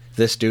 Like,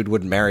 this dude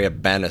would marry a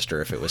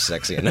Bannister if it was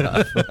sexy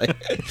enough.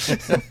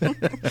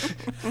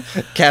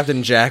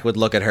 Captain Jack would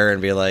look at her and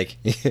be like,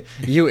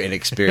 "You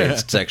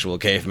inexperienced sexual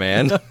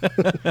caveman."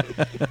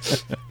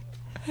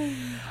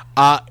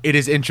 It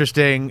is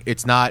interesting.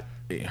 It's not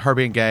her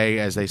being gay,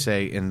 as they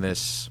say in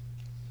this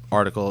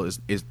article, is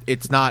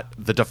it's not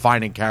the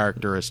defining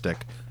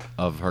characteristic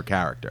of her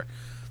character.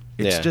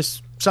 It's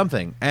just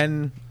something,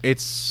 and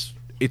it's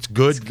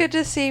good. It's good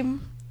to see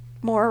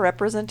more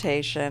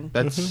representation.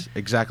 That's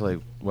exactly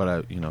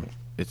what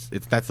it's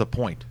that's the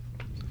point.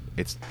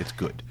 It's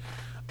good.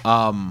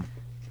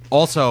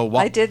 Also,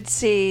 I did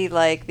see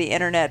like the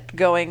internet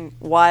going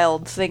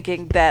wild,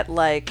 thinking that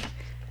like,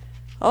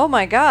 oh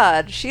my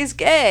God, she's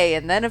gay,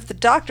 and then if the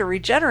Doctor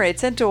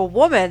regenerates into a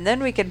woman,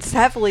 then we can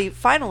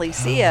finally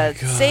see a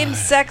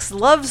same-sex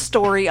love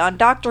story on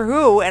Doctor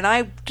Who, and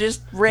I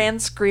just ran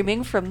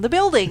screaming from the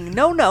building.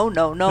 No, no,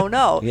 no, no,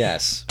 no.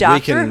 Yes.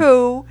 Doctor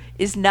Who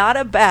is not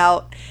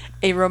about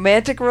a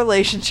romantic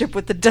relationship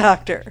with the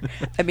Doctor.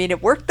 I mean,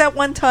 it worked that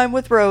one time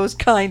with Rose,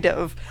 kind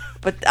of,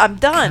 but I'm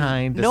done.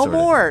 Kinda, No sorta.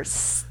 more.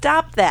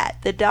 Stop that.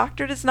 The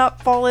Doctor does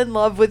not fall in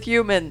love with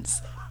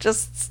humans.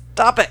 Just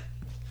stop it.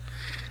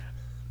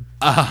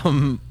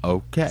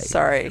 Okay.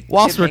 Sorry.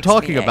 Whilst It we're makes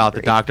talking me about the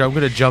angry. Doctor, I'm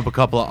going to jump a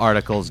couple of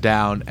articles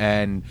down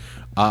and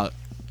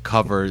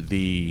cover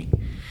the.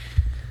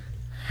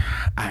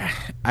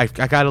 I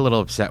got a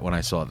little upset when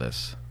I saw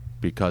this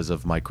because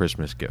of my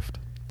Christmas gift,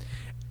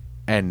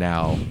 and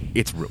now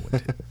it's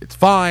ruined. It's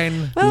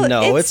fine. Well,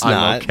 No, it's I'm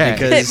not, okay.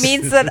 because It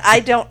means that I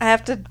don't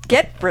have to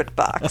get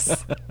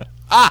BritBox.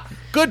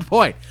 Good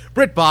point.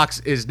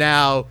 BritBox is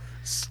now,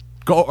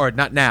 or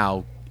not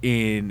now.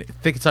 I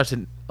think it starts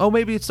in Oh,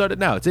 maybe it started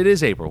now. It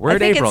is April. We're I in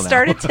think April it now.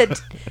 started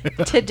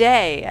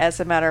today, as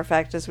a matter of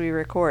fact, as we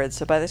record.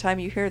 So by the time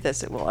you hear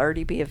this, it will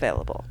already be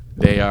available.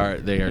 They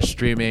are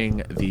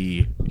streaming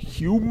the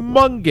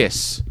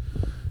humongous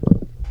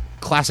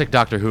classic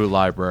Doctor Who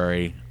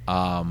library.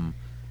 And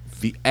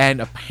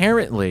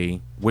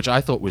apparently, which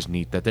I thought was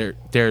neat, that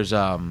there's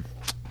how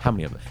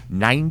many of them?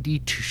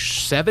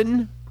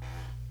 97.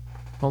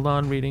 Hold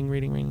on,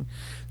 reading.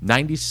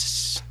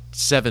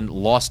 97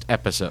 lost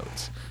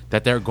episodes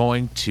that they're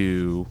going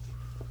to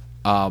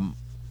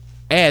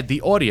add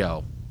the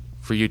audio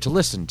for you to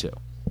listen to,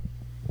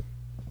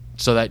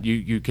 so that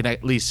you can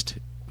at least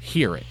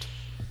hear it.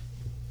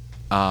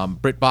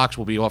 BritBox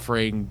will be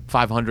offering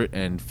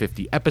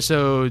 550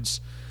 episodes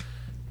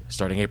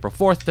starting April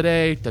 4th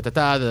today.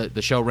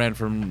 The show ran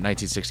from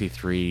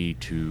 1963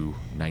 to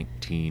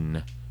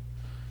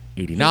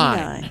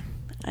 1989.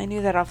 I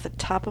knew that off the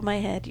top of my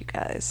head, you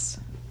guys.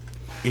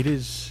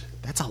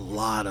 That's a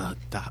lot of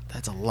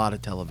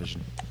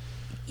television.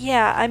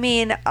 Yeah, I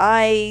mean,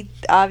 I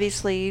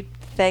obviously,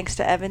 thanks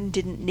to Evan,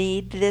 didn't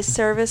need this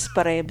service,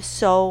 but I am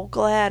so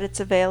glad it's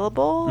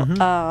available.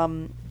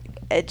 Mm-hmm.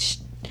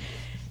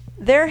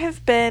 There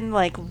have been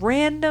like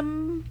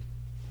random,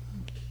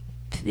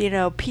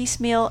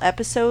 piecemeal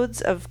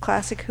episodes of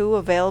Classic Who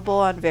available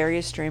on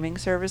various streaming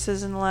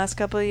services in the last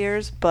couple of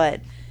years,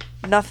 but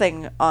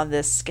nothing on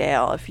this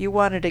scale. If you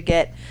wanted to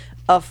get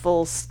a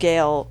full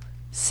scale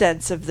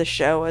sense of the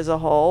show as a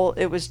whole,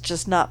 it was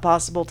just not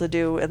possible to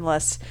do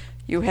unless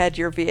you had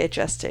your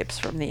VHS tapes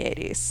from the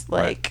 80s.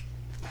 Like,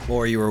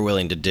 or you were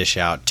willing to dish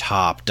out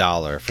top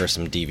dollar for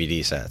some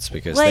DVD sets,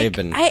 because like, they've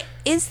been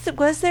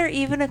was there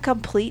even a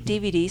complete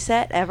DVD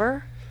set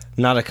ever?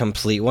 not a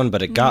complete one,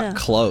 but it got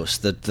close.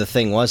 The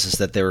thing was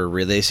that they were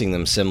releasing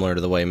them similar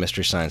to the way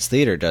Mystery Science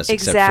Theater does,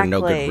 except for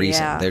no good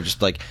reason. Yeah. They're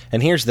just like,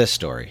 and here's this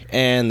story,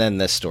 and then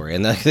this story,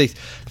 and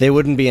they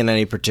wouldn't be in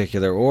any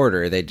particular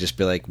order. They'd just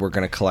be like, we're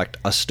going to collect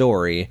a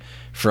story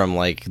from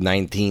like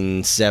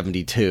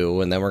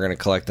 1972, and then we're going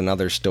to collect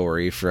another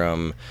story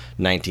from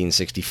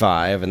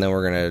 1965, and then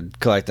we're going to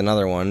collect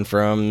another one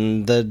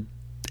from the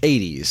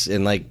 80s,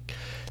 and like,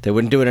 they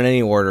wouldn't do it in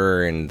any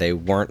order, and they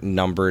weren't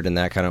numbered in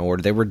that kind of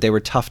order. They were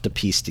tough to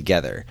piece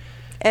together.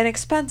 And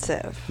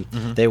expensive.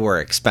 Mm-hmm. They were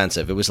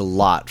expensive. It was a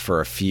lot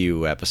for a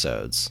few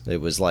episodes. It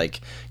was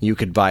like you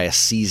could buy a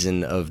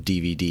season of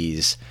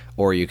DVDs,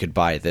 or you could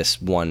buy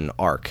this one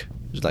arc,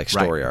 like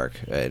story arc,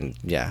 and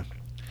yeah.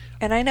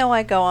 And I know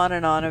I go on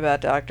and on about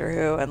Doctor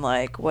Who and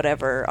like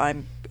whatever.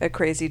 I'm a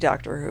crazy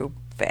Doctor Who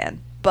fan,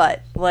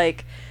 but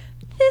like,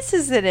 this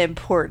is an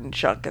important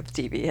chunk of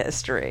TV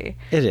history.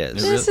 It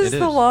is. This is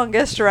the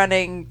longest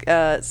running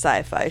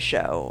sci-fi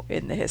show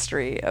in the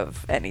history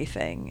of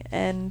anything,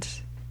 and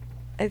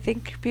I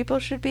think people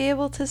should be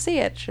able to see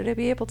it. Should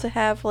be able to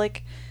have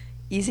like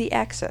easy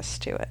access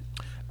to it.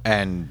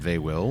 And they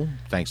will,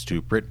 thanks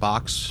to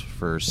BritBox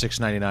for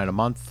 $6.99 a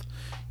month.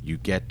 You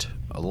get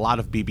a lot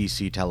of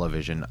BBC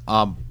television.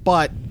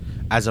 But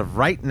as of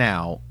right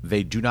now,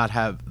 they do not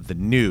have the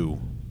new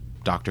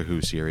Doctor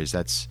Who series.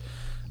 That's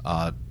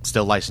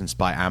still licensed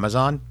by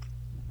Amazon,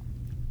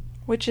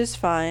 which is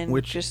fine.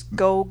 Just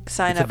go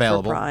sign up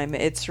for Prime.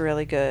 It's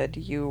really good.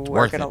 You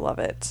are going to love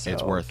it. So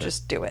it's worth it.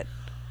 Just do it.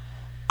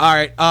 All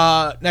right.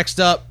 Next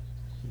up,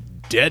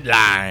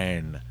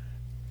 Deadline.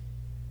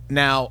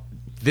 Now,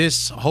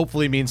 this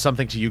hopefully means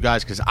something to you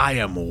guys because I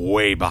am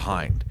way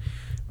behind.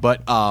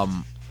 But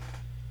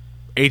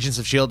Agents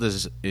of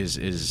S.H.I.E.L.D.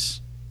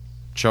 is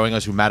showing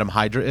us who Madam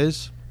Hydra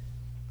is.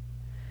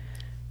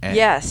 And,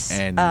 yes.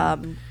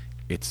 And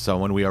it's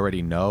someone we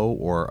already know,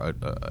 or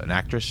an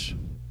actress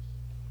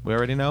we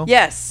already know.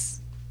 Yes.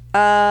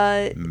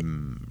 I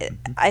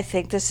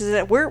think this is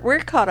it. We're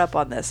caught up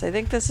on this. I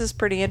think this is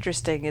pretty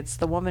interesting. It's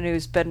the woman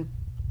who's been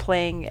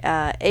playing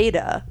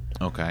Ada.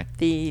 Okay.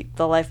 The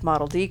life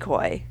model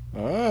decoy.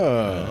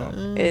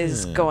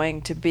 Is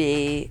going to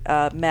be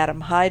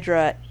Madam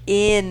Hydra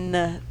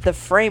in the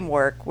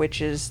Framework, which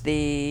is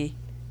the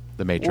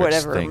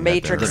Matrix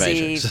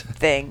Matrix-y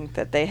thing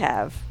that they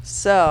have.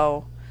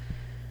 So,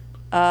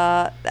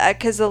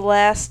 because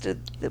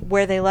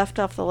where they left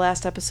off the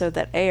last episode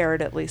that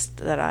aired, at least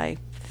that I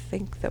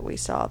think that we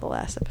saw the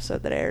last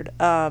episode that aired,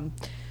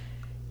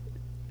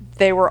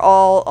 they were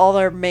all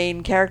their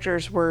main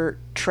characters were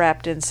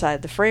trapped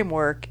inside the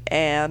Framework,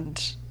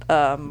 and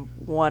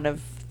one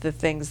of the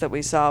things that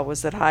we saw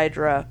was that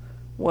Hydra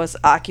was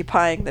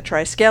occupying the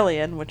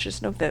Triskelion, which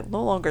is no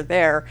longer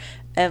there,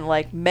 and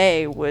like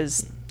May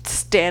was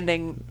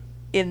standing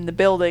in the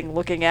building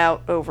looking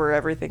out over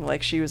everything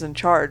like she was in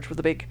charge with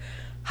a big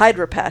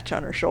Hydra patch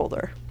on her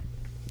shoulder.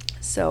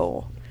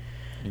 So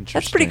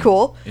that's pretty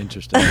cool.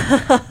 Interesting.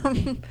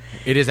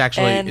 It is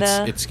actually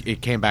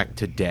it came back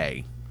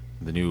today.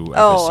 The new episode.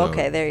 Oh,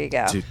 okay, there you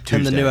go.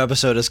 And the new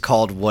episode is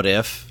called What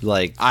If?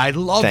 Like, I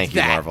love thank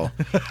that. you, Marvel.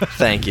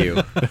 Thank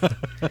you.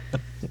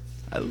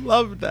 I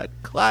love that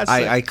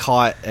classic. I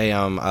caught a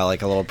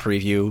like a little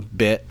preview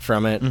bit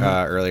from it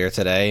earlier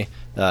today.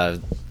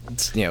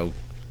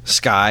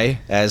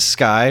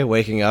 Sky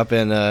waking up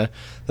in the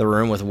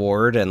room with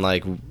Ward, and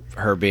like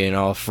her being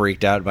all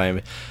freaked out by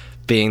him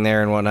being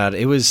there and whatnot.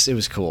 It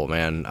was cool,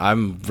 man.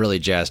 I'm really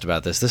jazzed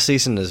about this. This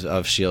season of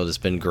S.H.I.E.L.D. has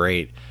been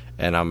great,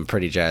 and I'm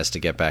pretty jazzed to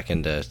get back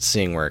into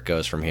seeing where it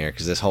goes from here,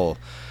 because this whole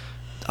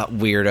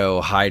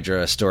weirdo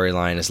Hydra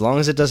storyline, as long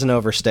as it doesn't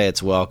overstay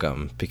its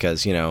welcome,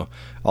 because, you know,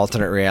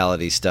 alternate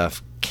reality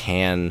stuff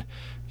can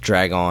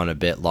drag on a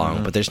bit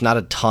long, but there's not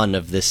a ton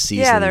of this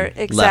season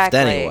left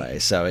anyway,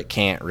 so it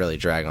can't really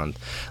drag on.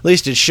 At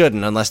least it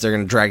shouldn't, unless they're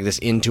going to drag this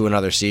into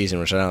another season,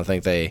 which I don't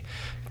think they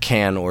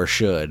can or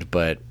should,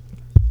 but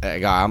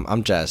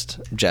I'm jazzed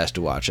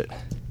to watch it.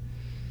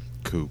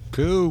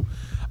 Cool.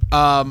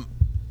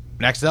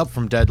 Next up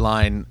from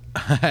Deadline,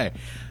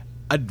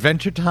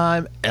 Adventure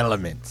Time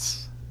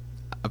Elements.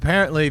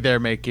 Apparently they're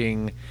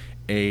making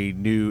a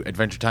new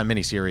Adventure Time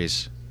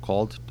miniseries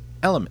called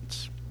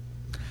Elements.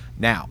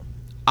 Now,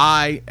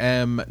 I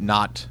am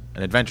not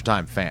an Adventure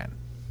Time fan.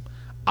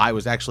 I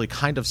was actually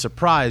kind of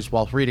surprised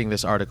while reading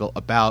this article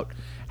about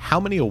how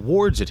many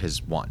awards it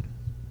has won.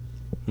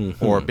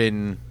 Or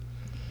been,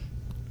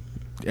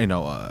 you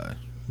know,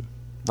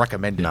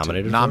 recommended,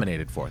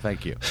 nominated for.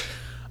 Thank you.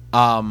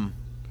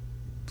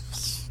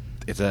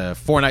 It's a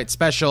 4-night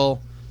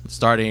special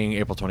starting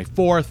April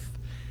 24th,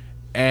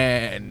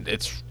 and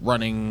it's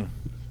running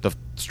the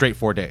straight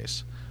 4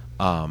 days.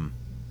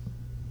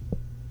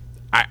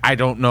 I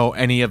don't know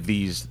any of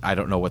these. I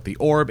don't know what the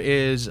orb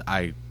is.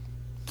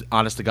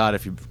 Honest to God,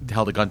 if you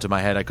held a gun to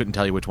my head, I couldn't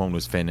tell you which one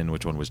was Finn and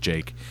which one was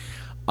Jake.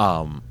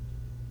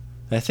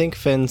 I think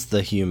Finn's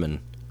the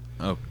human.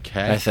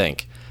 Okay. I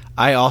think.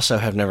 I also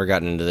have never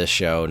gotten into this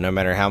show, no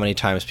matter how many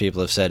times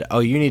people have said, oh,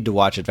 you need to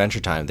watch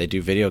Adventure Time. They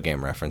do video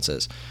game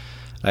references.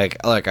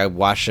 Like I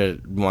watched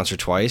it once or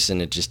twice,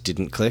 and it just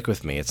didn't click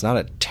with me. It's not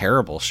a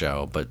terrible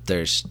show, but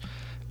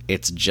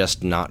it's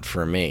just not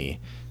for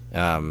me.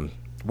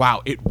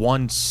 Wow, it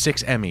won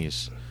 6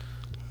 Emmys.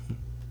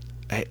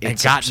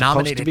 It's got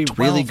nominated to be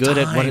really good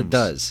times. At what it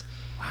does.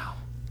 Wow.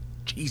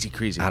 Easy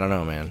crazy. I don't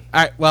know, man.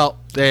 All right, well,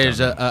 there's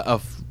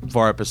a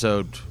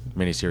 4-episode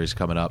miniseries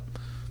coming up.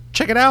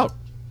 Check it out.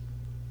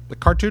 The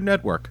Cartoon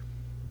Network.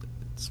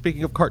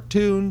 Speaking of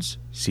cartoons,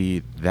 see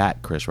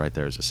that, Chris, right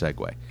there is a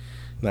segue.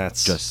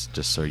 That's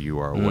just so you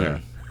are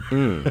aware.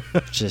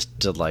 Just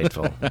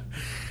delightful.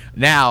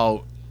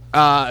 Now,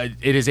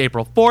 it is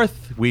April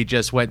 4th. We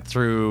just went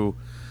through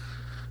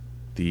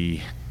the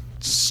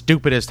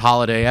stupidest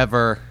holiday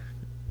ever,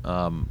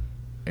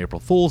 April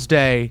Fool's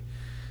Day.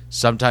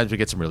 Sometimes we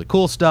get some really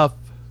cool stuff.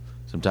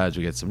 Sometimes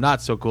we get some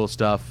not so cool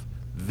stuff.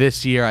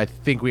 This year, I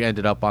think we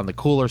ended up on the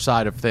cooler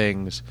side of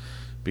things,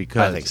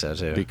 because I think so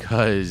too.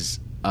 Because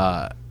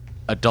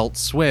Adult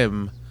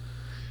Swim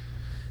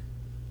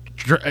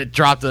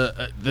dropped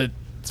the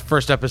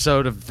first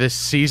episode of this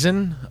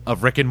season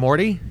of Rick and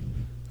Morty.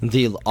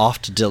 The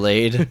oft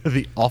delayed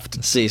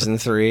season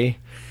 3.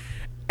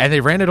 And they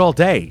ran it all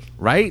day,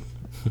 right?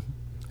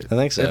 I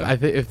think so. I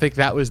think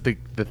that was the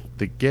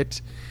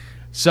get.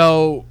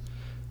 So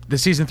the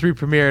season 3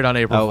 premiered on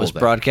April Fool's Day. It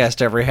was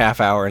broadcast every half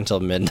hour until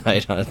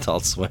midnight on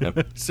Adult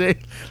Swim. See,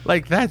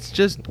 like, that's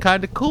just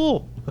kind of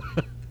cool.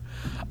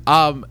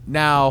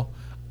 Now,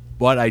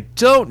 what I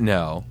don't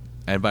know,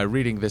 and by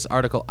reading this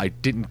article, it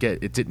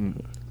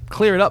didn't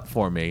clear it up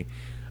for me.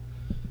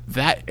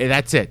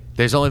 That's it.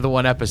 There's only the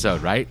one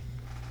episode, right?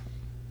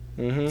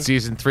 Mm-hmm.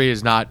 Season 3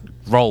 is not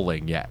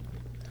rolling yet.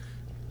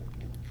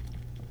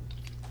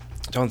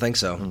 Don't think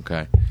so.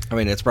 Okay. I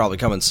mean, it's probably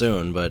coming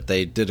soon, but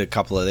they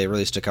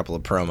released a couple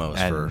of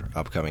promos for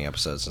upcoming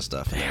episodes and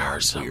stuff. There are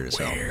some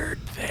weird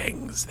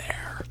things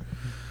there.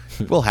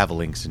 We'll have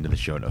links into the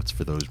show notes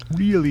for those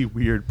really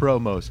weird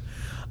promos.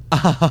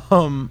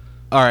 All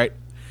right.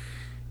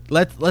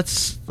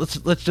 Let's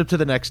jump to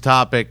the next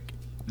topic.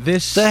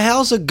 This the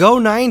hell's a Go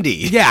 90?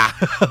 Yeah.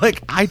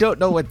 Like, I don't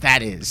know what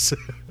that is.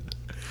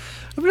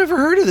 I've never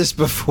heard of this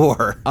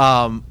before.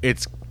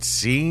 It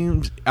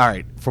seems, all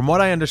right, from what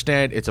I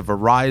understand, it's a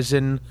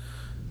Verizon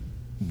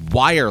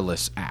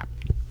wireless app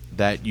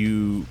that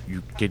you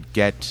could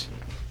get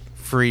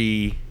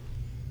free,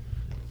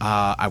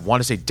 I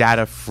want to say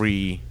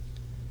data-free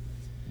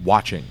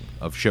watching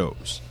of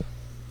shows.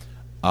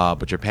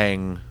 But you're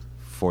paying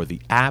for the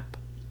app,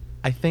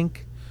 I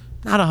think.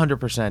 Not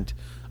 100%.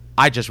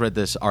 I just read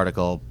this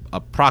article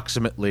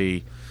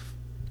approximately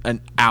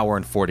an hour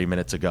and 40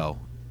 minutes ago,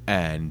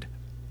 and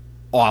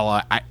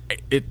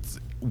it's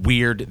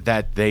weird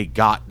that they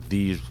got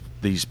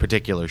these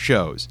particular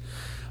shows.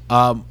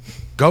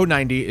 Go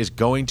 90 is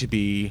going to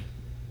be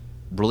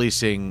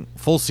releasing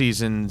full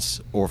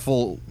seasons or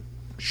full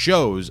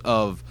shows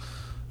of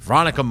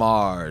Veronica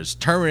Mars,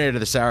 Terminator: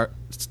 The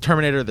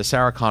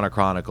Sarah Connor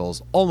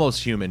Chronicles,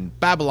 Almost Human,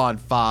 Babylon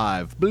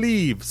 5,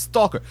 Believe,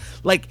 Stalker,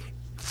 like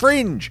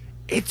Fringe.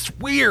 It's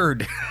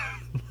weird.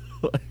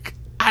 Like,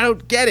 I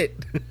don't get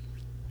it.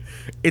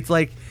 It's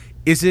like,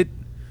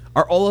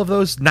 are all of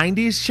those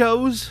 90s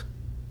shows?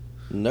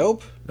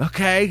 Nope.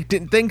 Okay,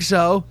 didn't think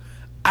so.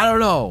 I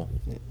don't know.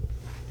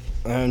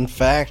 In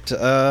fact,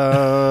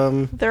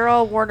 They're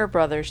all Warner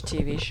Brothers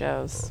TV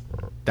shows.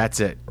 That's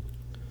it.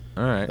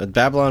 All right.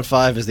 Babylon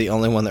 5 is the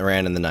only one that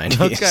ran in the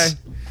 90s. Okay.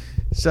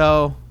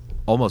 So,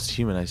 Almost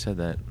Human, I said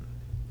that.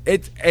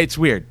 It's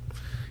weird.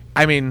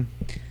 I mean,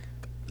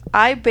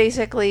 I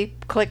basically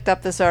clicked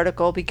up this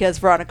article because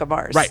Veronica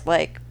Mars. Right.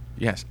 Like,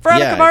 yes.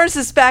 Veronica Yeah. Mars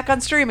is back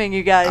on streaming,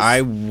 you guys.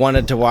 I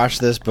wanted to watch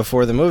this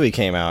before the movie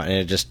came out, and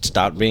it just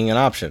stopped being an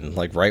option.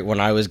 Like, right when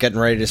I was getting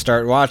ready to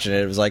start watching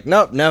it, it was like,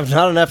 nope, not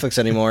on Netflix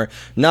anymore,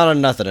 not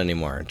on nothing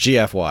anymore.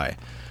 GFY.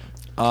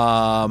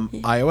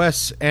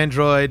 iOS,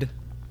 Android.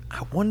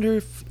 I wonder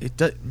if it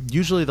does.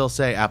 Usually they'll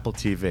say Apple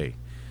TV.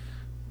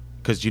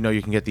 Because you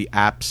can get the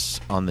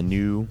apps on the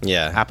new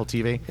Apple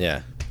TV.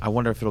 Yeah. I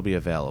wonder if it'll be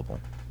available.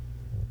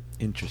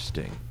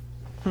 Interesting.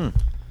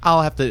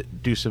 I'll have to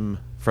do some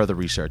further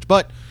research.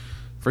 But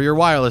for your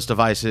wireless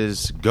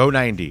devices, go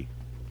 90.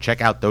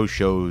 Check out those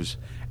shows,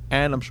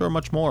 and I'm sure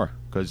much more,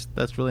 because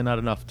that's really not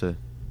enough to,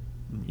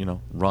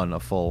 run a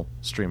full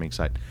streaming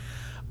site.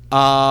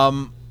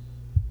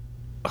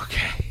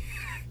 Okay.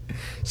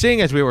 Seeing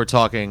as we were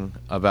talking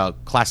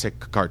about classic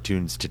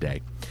cartoons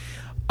today,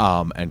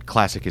 and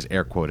classic is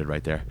air quoted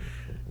right there,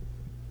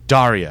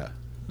 Daria.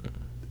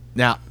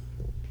 Now,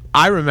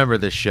 I remember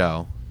this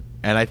show,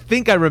 and I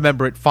think I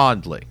remember it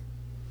fondly.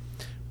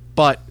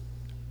 But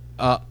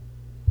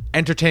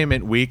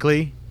Entertainment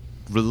Weekly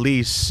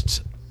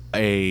released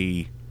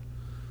a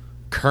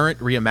current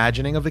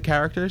reimagining of the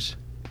characters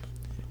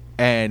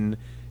and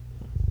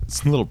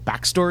some little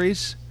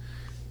backstories.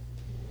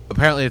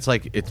 Apparently, it's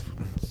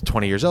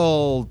 20 years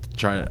old.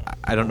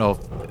 I don't know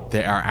if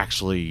they are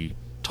actually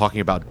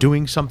talking about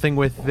doing something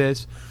with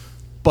this,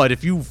 but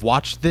if you've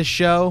watched this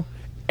show,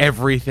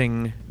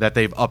 everything that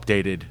they've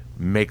updated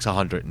makes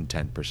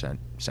 110%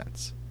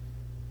 sense.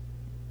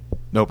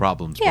 No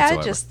problems whatsoever.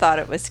 I just thought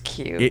it was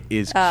cute. It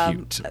is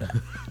cute.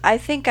 I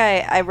think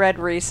I read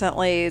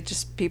recently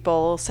just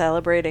people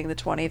celebrating the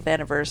 20th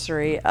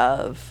anniversary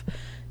of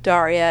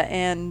Daria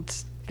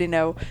and,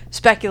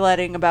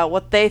 speculating about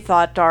what they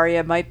thought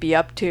Daria might be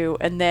up to,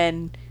 and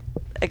then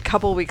a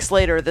couple weeks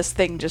later, this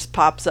thing just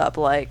pops up.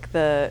 Like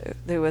the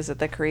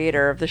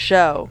creator of the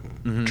show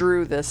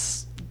drew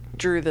this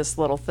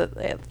little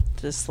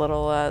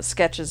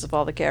sketches of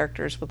all the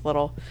characters with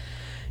little,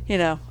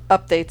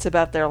 updates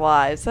about their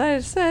lives.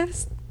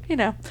 It's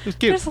cute.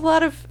 There's a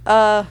lot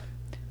of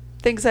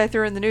things I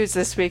threw in the news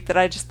this week that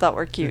I just thought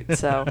were cute.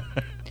 So,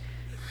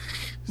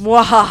 that's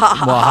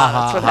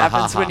what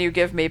happens when you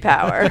give me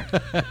power.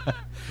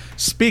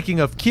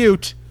 Speaking of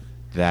cute,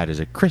 that is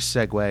a Chris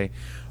segue.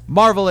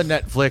 Marvel and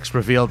Netflix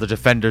revealed the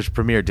Defenders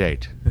premiere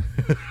date.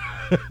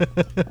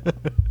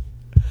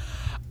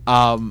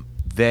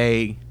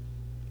 They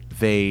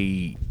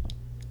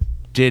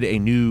did a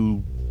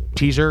new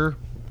teaser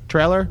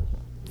trailer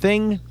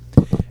thing,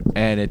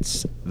 and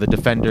it's the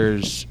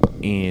Defenders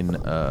in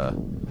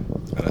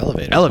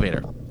An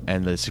elevator,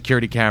 and the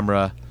security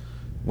camera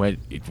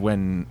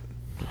when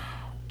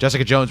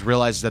Jessica Jones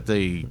realizes that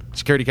the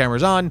security camera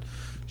is on,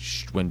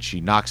 when she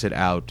knocks it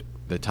out,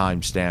 the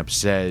timestamp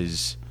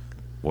says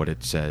what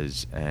it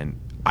says, and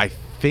I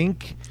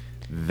think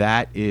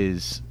that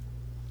is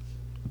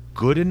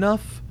good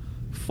enough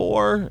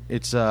for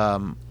it's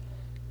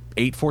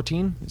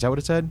 8/14. Is that what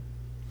it said?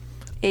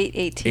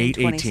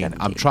 8/18.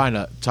 I'm trying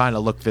to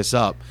look this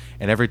up,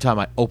 and every time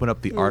I open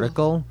up the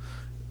article,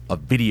 a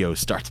video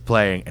starts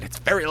playing, and it's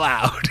very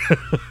loud.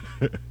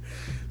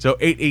 So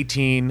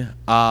 8/18.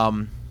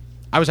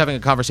 I was having a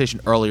conversation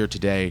earlier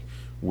today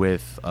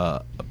with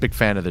a big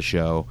fan of the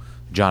show,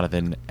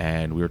 Jonathan,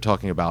 and we were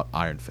talking about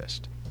Iron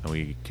Fist, and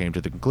we came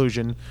to the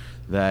conclusion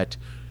that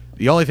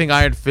the only thing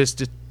Iron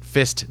Fist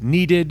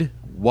needed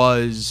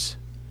was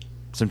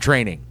some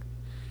training.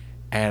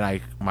 And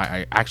I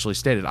actually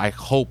stated, I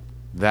hope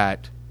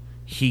that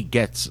he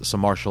gets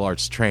some martial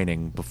arts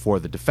training before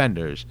the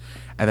Defenders,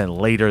 and then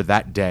later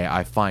that day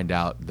I find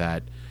out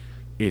that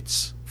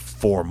it's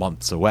 4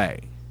 months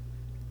away.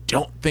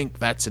 Don't think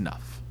that's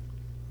enough.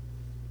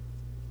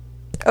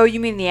 Oh,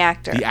 you mean the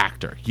actor? The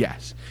actor,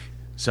 yes.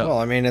 So, Well,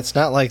 I mean, it's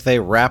not like they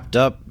wrapped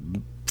up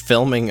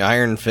filming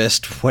Iron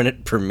Fist when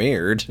it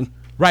premiered.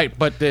 right,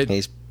 but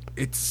He's-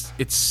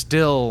 it's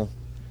still,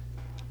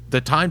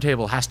 the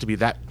timetable has to be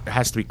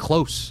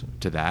close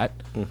to that.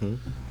 Mm-hmm.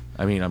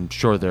 I mean, I'm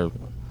sure they're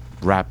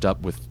wrapped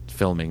up with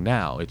filming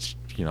now. It's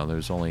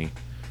there's only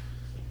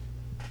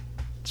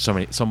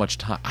so much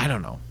time. I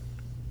don't know.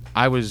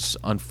 I was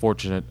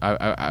unfortunate.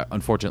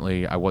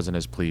 Unfortunately, I wasn't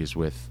as pleased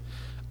with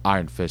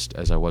Iron Fist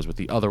as I was with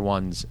the other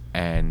ones,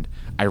 and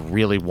I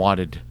really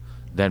wanted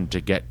them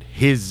to get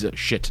his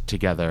shit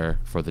together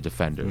for the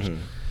Defenders.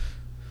 Mm-hmm.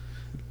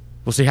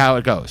 We'll see how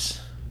it goes,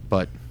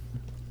 but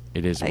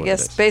it is. I what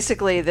guess it is.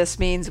 Basically this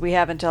means we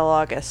have until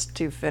August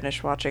to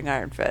finish watching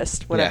Iron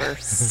Fist, whatever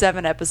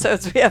 7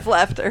 episodes we have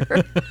left.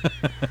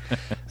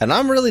 And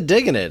I'm really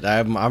digging it.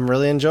 I'm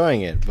really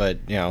enjoying it.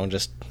 But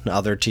just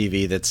other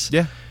TV that's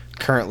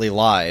currently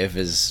live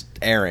is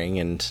airing,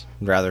 and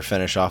rather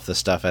finish off the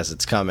stuff as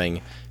it's coming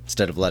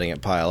instead of letting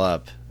it pile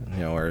up.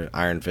 Where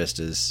Iron Fist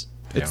is,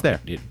 it's there.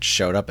 It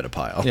showed up in a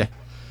pile.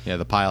 Yeah.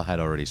 The pile had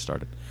already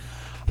started.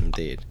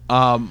 Indeed.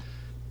 Wow,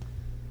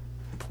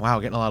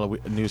 getting a lot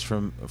of news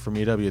from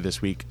EW this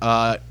week.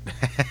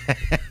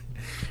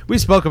 we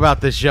spoke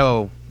about this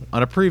show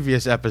on a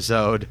previous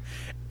episode,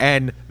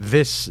 and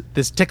this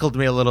tickled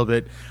me a little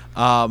bit.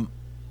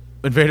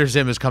 Invader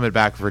Zim is coming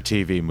back for a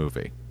TV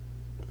movie.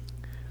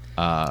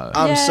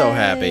 I'm so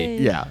happy. Yay.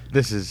 Yeah,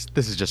 this is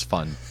just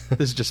fun. This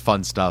is just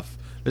fun stuff.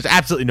 There's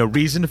absolutely no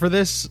reason for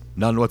this,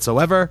 none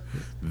whatsoever.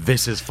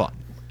 This is fun.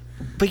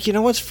 But you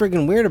know what's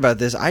friggin' weird about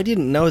this? I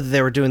didn't know that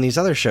they were doing these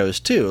other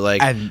shows too.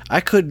 Like, And- I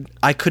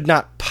could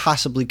not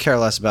possibly care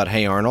less about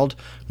Hey Arnold,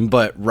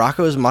 but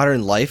Rocco's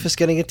Modern Life is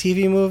getting a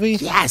TV movie?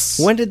 Yes.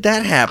 When did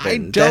that happen? I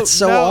don't That's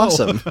so know.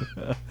 awesome.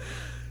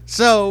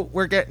 So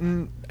we're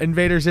getting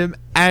Invader Zim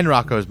and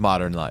Rocco's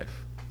Modern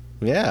Life.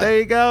 Yeah. There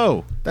you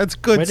go. That's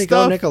good Way to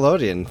stuff. go,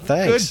 Nickelodeon.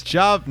 Thanks. Good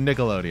job,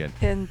 Nickelodeon.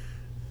 And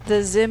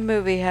the Zim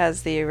movie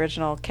has the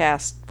original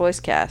voice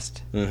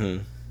cast.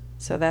 Mm-hmm.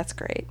 So that's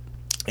great.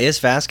 Is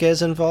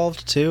Vasquez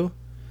involved too?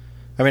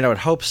 I mean, I would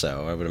hope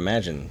so. I would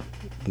imagine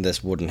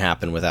this wouldn't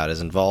happen without his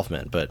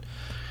involvement, but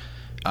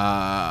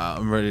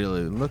I'm ready to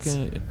look at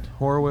it.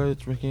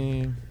 Horowitz,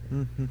 Ricky.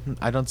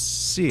 I don't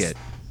see it.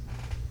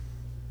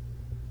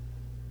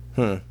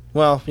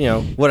 well, you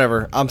know,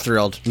 whatever. I'm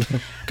thrilled.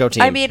 Go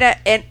team. I mean,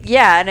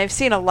 and I've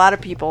seen a lot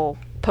of people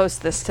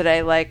post this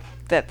today, like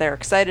that they're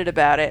excited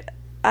about it.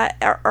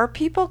 Are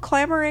people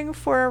clamoring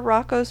for a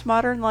Rocco's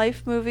Modern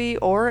Life movie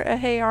or a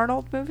Hey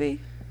Arnold movie?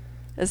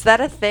 Is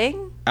that a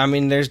thing? I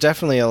mean, there's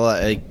definitely a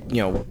lot. I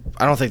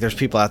don't think there's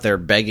people out there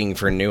begging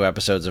for new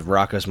episodes of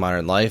Rocco's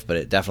Modern Life, but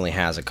it definitely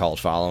has a cult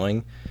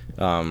following.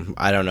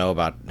 I don't know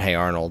about Hey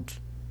Arnold.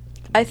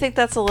 I think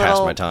that's a Past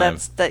little. my time.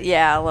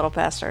 A little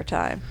past our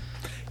time.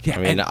 Yeah,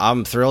 I mean,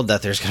 I'm thrilled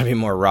that there's going to be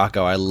more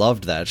Rocco. I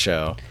loved that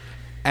show.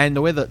 and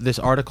the way that this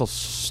article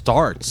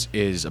starts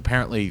is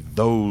apparently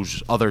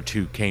those other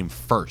two came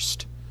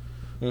first.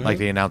 Like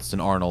they announced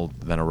an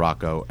Arnold, then a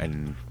Rocco,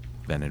 and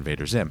then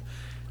Invader Zim.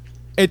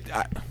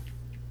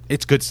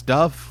 It's good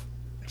stuff.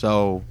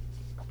 So,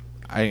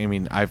 I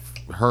mean, I've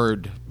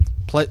heard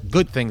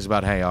good things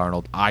about Hey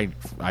Arnold.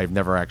 I've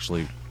never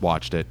actually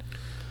watched it.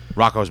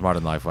 Rocco's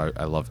Modern Life,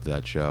 I loved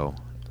that show,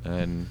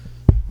 and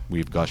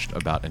we've gushed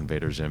about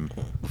Invader Zim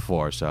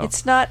before. So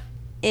It's not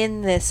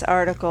in this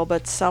article,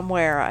 but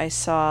somewhere on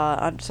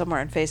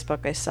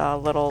Facebook I saw a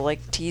little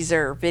like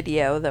teaser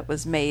video that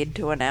was made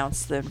to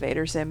announce the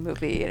Invader Zim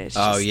movie, and it's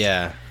just, Oh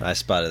yeah, I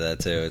spotted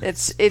that too.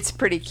 it's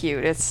pretty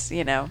cute. It's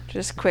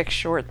just quick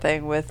short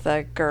thing with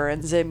Gur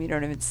and Zim. You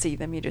don't even see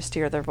them; you just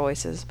hear their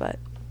voices. But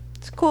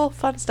it's cool,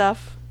 fun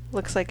stuff.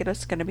 Looks like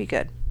it's going to be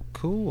good.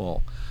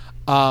 cool.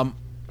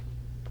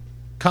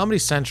 Comedy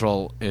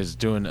Central is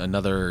doing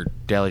another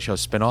Daily Show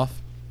spinoff.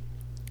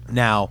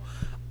 Now,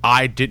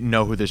 I didn't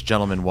know who this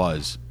gentleman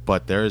was,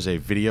 but there is a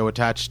video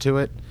attached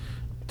to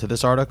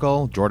this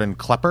article. Jordan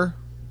Klepper.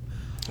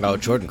 Oh,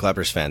 Jordan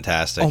Klepper's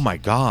fantastic. Oh my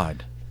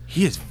God,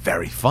 he is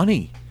very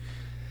funny.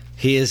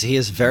 He is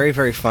very,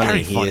 very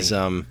funny. Very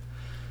funny.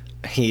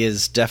 He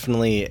is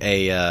definitely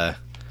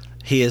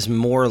he is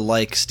more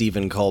like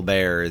Stephen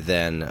Colbert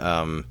than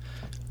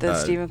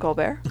Stephen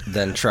Colbert.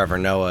 than Trevor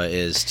Noah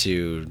is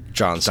to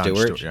Jon Stewart.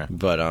 Stewart, yeah.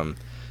 But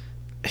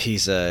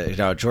he's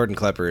Jordan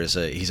Klepper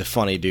he's a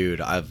funny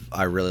dude.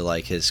 I really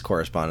like his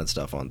correspondent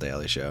stuff on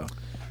Daily Show.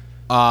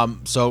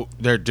 So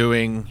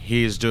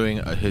he's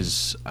doing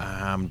his.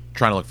 I'm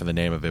trying to look for the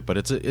name of it, but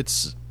it's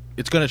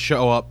going to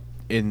show up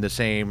in the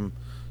same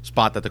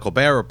spot that the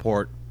Colbert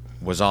Report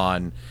was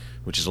on,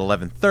 which is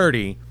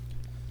 11:30,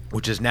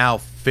 which is now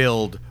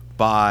filled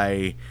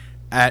by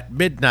At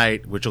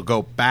Midnight, which will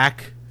go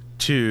back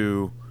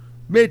to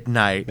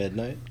midnight.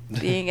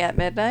 Being at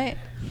midnight.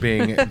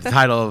 Being the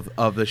title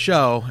of the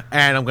show,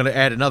 and I'm going to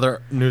add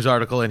another news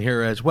article in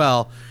here as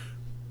well.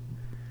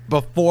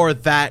 Before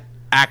that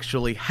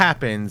actually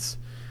happens,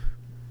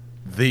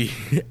 the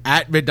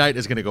At Midnight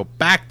is going to go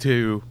back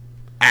to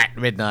At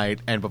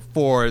Midnight, and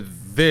before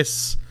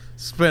this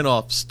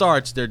spinoff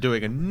starts, they're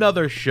doing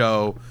another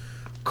show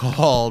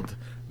called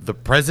The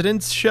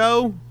President's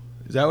Show.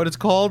 Is that what it's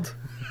called?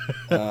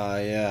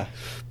 Yeah.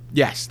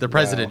 Yes, The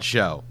President's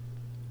Show.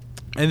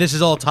 And this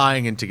is all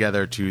tying in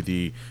together to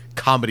the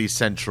Comedy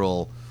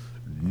Central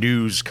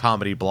news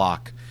comedy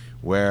block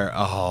where,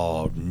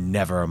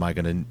 never am I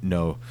going to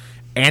know.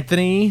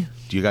 Anthony,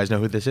 do you guys know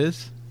who this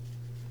is?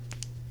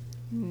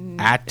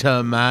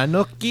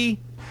 Atamanuki?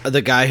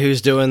 The guy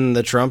who's doing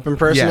the Trump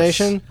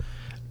impersonation? Yes.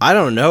 I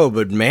don't know,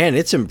 but man,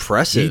 it's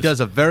impressive. He does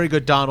a very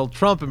good Donald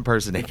Trump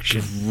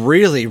impersonation.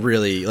 really,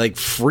 really, like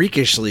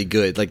freakishly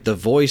good. Like the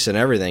voice and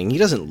everything. He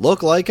doesn't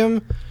look like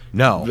him.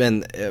 No.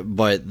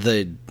 But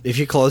if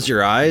you close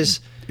your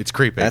eyes, It's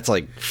creepy. that's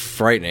like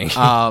frightening.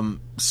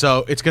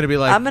 So it's going to be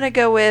like I'm gonna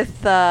go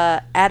with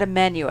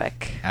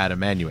Adamanuik.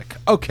 Adamanuik.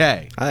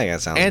 Okay. I think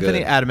that sounds Anthony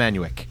good.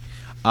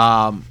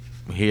 Adamanuik.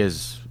 He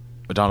is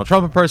a Donald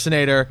Trump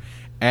impersonator,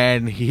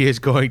 and he is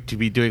going to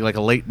be doing like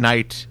a late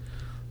night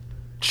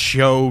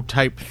show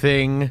type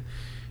thing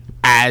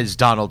as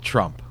Donald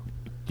Trump.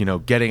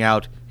 Getting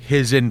out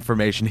his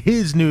information,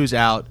 his news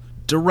out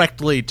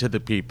directly to the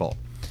people.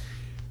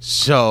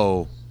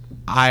 So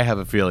I have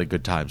a feeling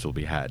good times will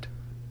be had.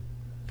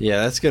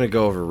 Yeah, that's going to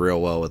go over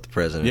real well with the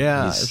president.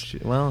 Yeah. He's-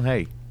 Well,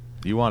 hey.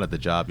 You wanted the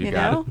job. You You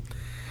got know?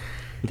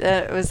 it.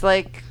 It was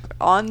like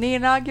on the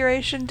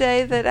inauguration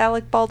day that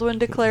Alec Baldwin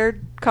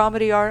declared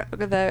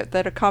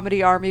that a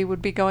comedy army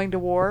would be going to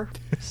war.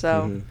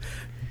 So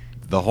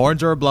The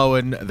horns are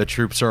blowing. The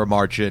troops are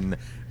marching.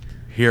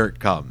 Here it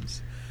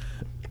comes.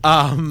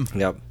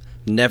 Yep.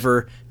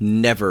 Never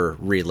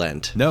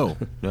relent. No,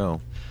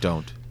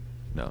 don't.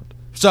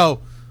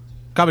 So,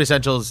 Comedy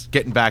Central's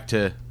getting back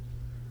to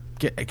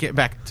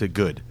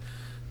good.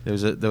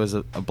 There was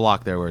a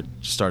block there where it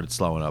just started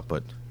slowing up,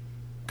 but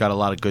got a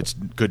lot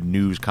of good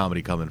news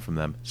comedy coming from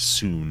them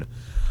soon.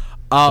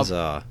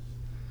 Huzzah.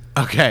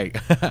 Okay,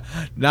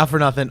 not for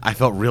nothing. I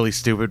felt really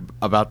stupid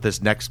about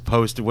this next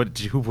post.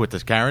 Who put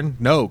this? Karen?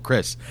 No,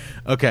 Chris.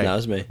 Okay, That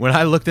was me. When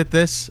I looked at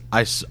this,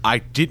 I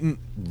didn't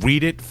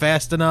read it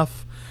fast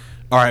enough,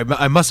 or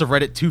I must have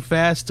read it too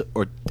fast,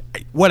 or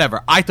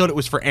whatever. I thought it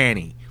was for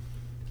Annie,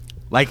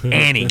 like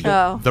Annie,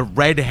 Oh. the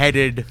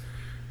redheaded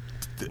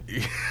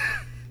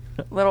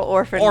little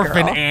orphan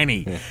orphan girl.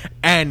 Annie.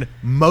 And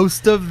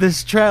most of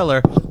this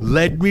trailer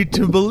led me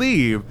to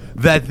believe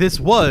that this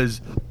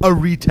was a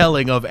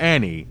retelling of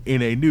Annie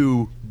in a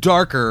new,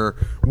 darker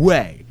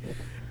way.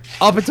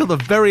 Up until the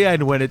very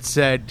end when it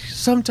said,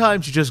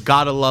 sometimes you just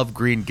gotta love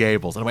Green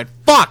Gables. And I went,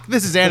 fuck,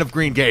 this is Anne of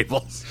Green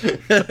Gables. The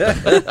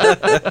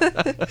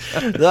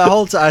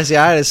whole time, see,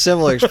 I had a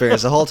similar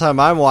experience. The whole time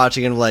I'm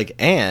watching, and I'm like,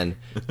 Anne,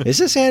 is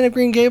this Anne of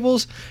Green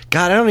Gables?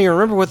 God, I don't even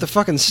remember what the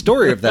fucking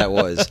story of that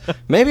was.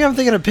 Maybe I'm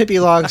thinking of Pippi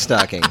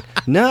Longstocking.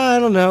 No, I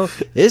don't know.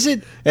 Is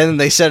it? And then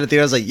they said it there.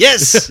 I was like,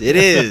 yes, it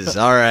is.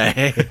 All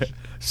right.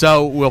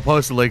 So we'll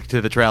post a link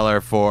to the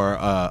trailer for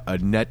a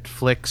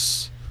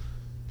Netflix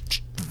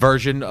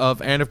version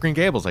of Anne of Green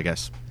Gables, I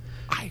guess.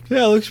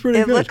 Yeah, it looks pretty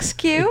It good. looks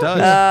cute. It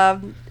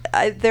does.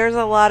 There's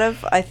a lot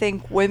of, I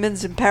think,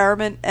 women's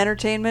empowerment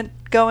entertainment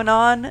going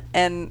on,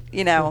 and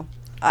I'm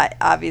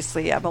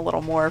a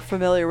little more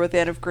familiar with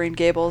Anne of Green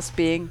Gables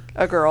being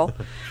a girl.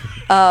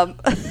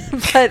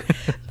 But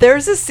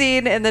there's a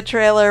scene in the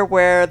trailer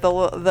where the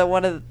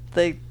one of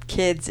the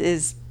kids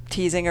is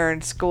teasing her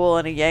in school,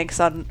 and he yanks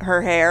on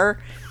her hair,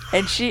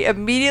 and she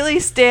immediately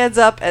stands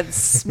up and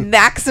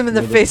smacks him in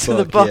the With a face with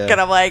a book, book, yeah. and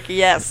I'm like,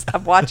 yes,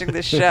 I'm watching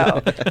this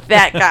show.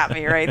 That got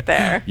me right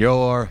there.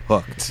 You're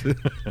hooked.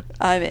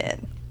 I'm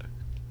in.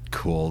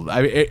 Cool.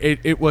 I mean,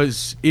 it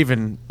was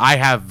even. I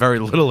have very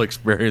little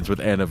experience with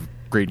Anne of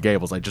Green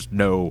Gables. I just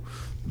know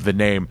the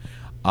name.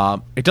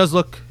 It does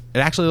look. It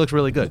actually looks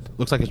really good.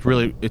 Looks like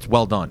it's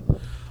well done.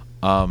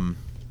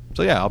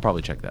 So yeah, I'll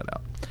probably check that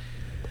out.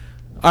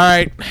 All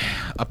right.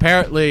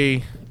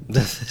 Apparently,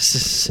 This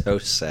is so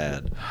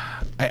sad.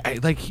 I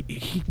like.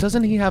 He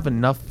doesn't he have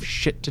enough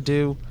shit to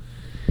do?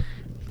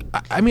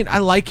 I mean, I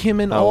like him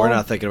in. Oh, all. we're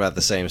not thinking about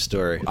the same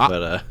story,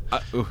 but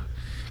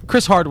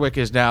Chris Hardwick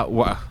is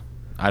now.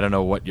 I don't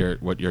know what your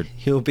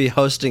he'll be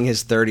hosting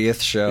his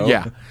 30th show.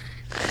 Yeah.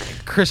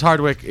 Chris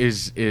Hardwick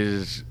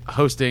is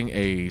hosting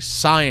a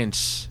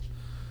science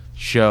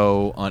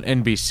show on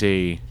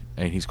NBC,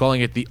 and he's calling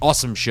it The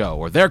Awesome Show,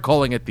 or they're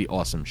calling it The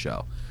Awesome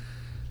Show.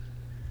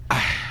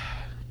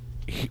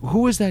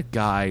 Who is that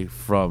guy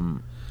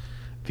from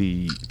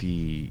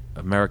the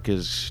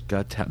America's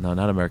Got Talent? No,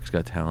 not America's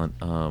Got Talent.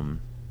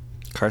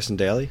 Carson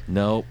Daly?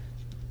 No.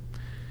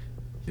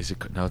 Is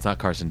it? No, it's not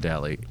Carson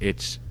Daly.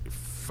 It's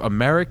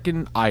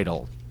American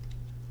Idol.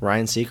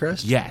 Ryan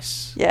Seacrest?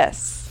 Yes.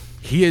 Yes.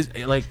 He is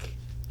like,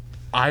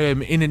 I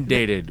am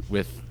inundated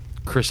with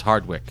Chris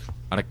Hardwick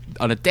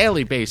on a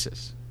daily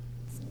basis.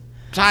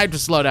 Time to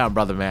slow down,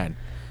 brother man.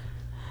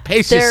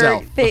 Pace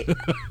yourself.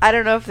 I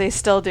don't know if they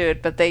still do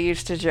it, but they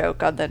used to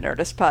joke on the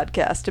Nerdist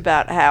podcast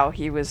about how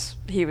he was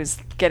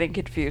getting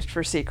confused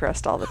for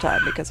Seacrest all the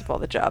time because of all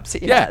the jobs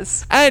he Yeah,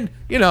 has. and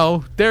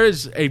there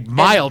is a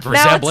mild And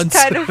now resemblance.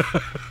 It's kind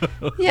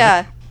of,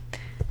 yeah,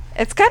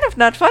 it's kind of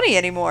not funny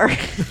anymore.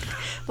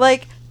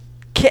 Like,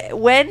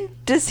 when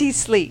does he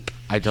sleep?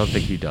 I don't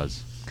think he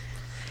does.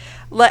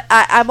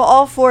 I'm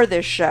all for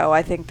this show.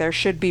 I think there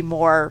should be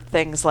more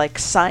things like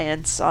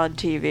science on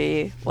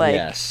TV. Like,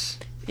 yes.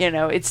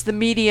 It's the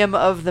medium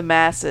of the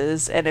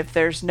masses, and if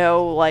there's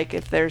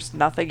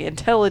nothing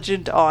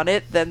intelligent on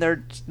it, then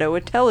there's no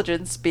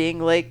intelligence being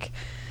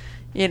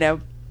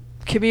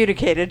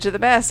communicated to the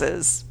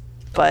masses.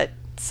 But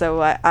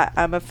so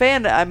I'm a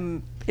fan.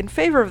 I'm in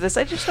favor of this.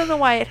 I just don't know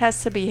why it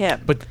has to be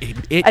him. But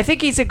I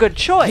think he's a good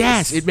choice.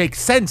 yes, it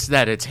makes sense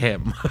that it's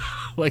him.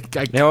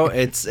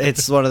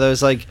 It's one of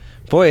those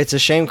boy, it's a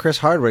shame Chris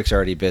Hardwick's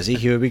already busy.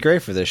 He would be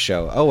great for this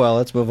show. Oh well,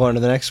 let's move on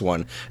to the next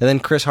one. And then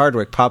Chris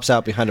Hardwick pops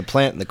out behind a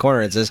plant in the corner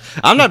and says,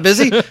 "I'm not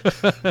busy."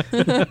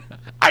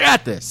 I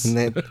got this.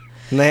 And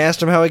they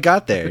asked him how he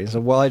got there. He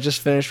said, "Well, I just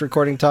finished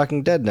recording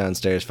Talking Dead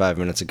downstairs 5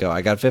 minutes ago.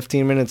 I got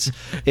 15 minutes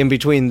in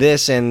between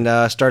this and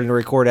starting to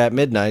record at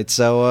midnight.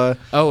 So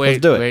let's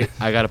do it."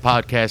 I got a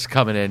podcast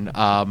coming in.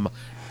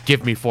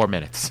 Give me 4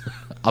 minutes.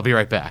 I'll be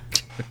right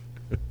back.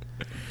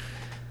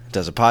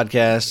 Does a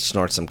podcast,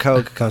 snorts some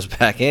coke, comes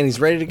back in, he's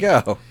ready to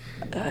go.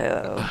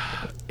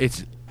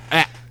 It's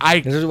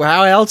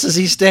How else is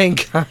he staying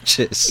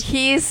conscious?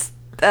 He's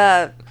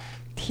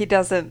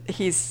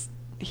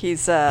He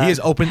is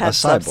open had a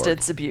cyborg.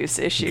 substance abuse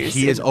issues.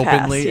 He is in the past.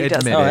 openly He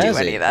doesn't admitted. do has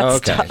any he? of that Oh,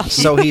 okay. stuff.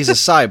 So he's a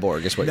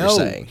cyborg, is what you're No,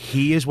 saying.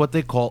 he is what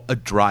they call a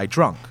dry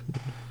drunk.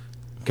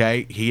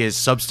 Okay, he has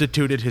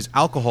substituted his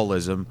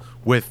alcoholism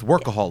with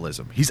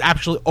workaholism. He's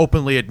actually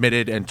openly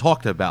admitted and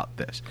talked about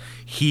this.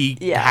 He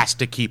has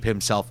to keep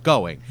himself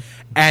going.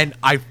 And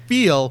I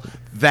feel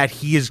that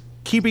he is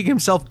keeping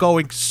himself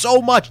going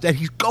so much that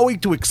he's going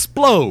to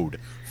explode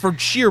from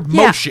sheer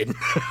motion.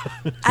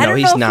 I No, don't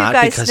he's know not, if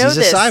you guys because know he's a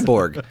this.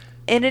 cyborg.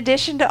 In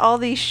addition to all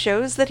these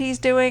shows that he's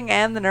doing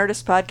and the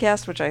Nerdist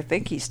podcast, which I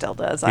think he still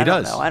does. I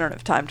don't does. know. I don't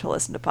have time to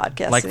listen to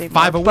podcasts Like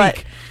anymore. 5 a but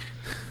week.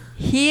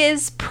 he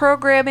is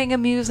programming a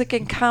music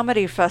and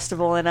comedy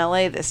festival in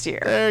LA this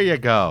year. There you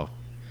go.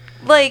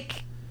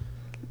 Like,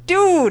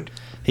 dude.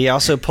 He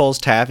also pulls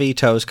taffy,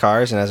 tows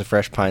cars, and has a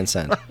fresh pine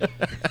scent.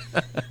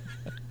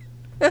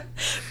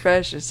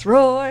 Precious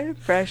Roy,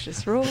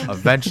 Precious Roy.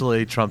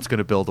 Eventually, Trump's going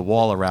to build a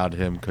wall around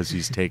him because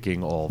he's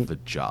taking all the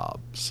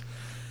jobs.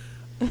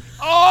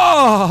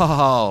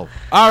 Oh!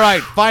 All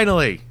right,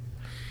 finally.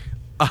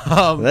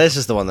 This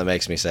is the one that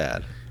makes me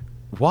sad.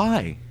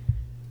 Why?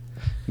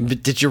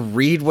 But did you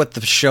read what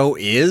the show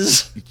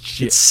is?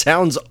 Shit. It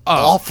sounds Oh,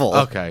 awful.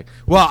 Okay.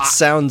 Well, It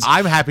sounds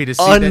I'm happy to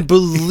see that.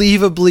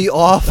 unbelievably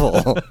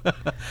awful.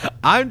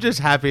 I'm just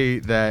happy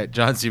that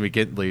John C.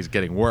 McGinley is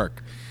getting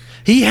work.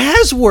 He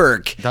has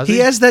work. Does he he?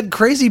 has that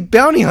crazy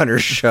bounty hunter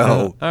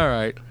show. All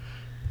right.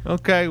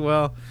 Okay.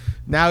 Well,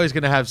 now he's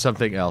going to have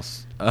something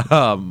else.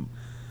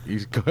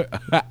 He's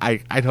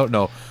I don't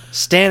know.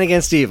 Stand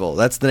Against Evil.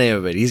 That's the name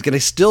of it. He's going to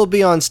still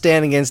be on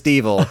Stand Against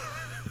Evil.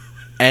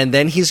 And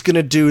then he's going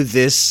to do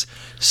this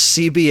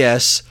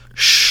CBS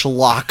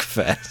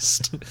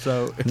schlockfest.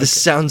 So This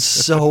sounds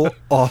so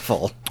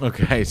awful.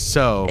 okay.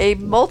 So A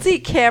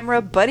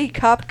multi-camera buddy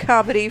cop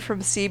comedy from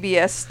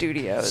CBS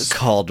Studios. It's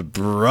called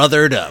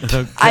Brothered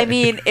Up. I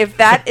mean, if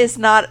that is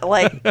not,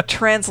 like,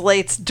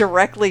 translates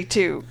directly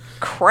to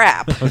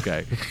crap.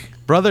 okay.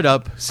 Brothered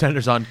Up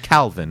centers on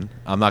Calvin.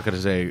 I'm not going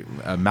to say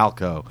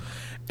Malco,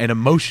 an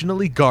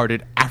emotionally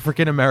guarded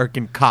African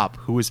American cop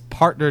who is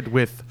partnered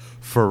with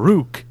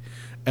Farouk,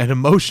 an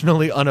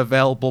emotionally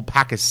unavailable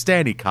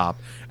Pakistani cop,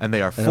 and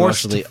they are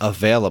forced Emotionally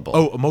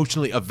available.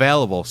 emotionally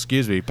available,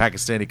 excuse me,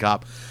 Pakistani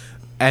cop,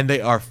 and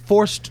they are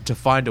forced to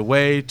find a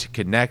way to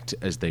connect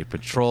as they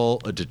patrol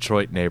a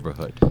Detroit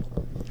neighborhood.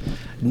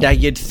 Now,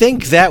 you'd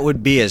think that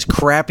would be as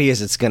crappy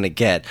as it's going to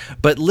get,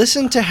 but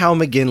listen to how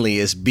McGinley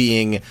is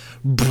being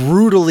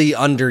brutally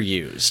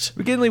underused.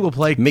 McGinley will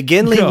play.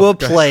 McGinley No, will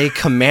go ahead. play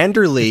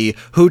Commander Lee,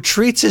 who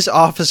treats his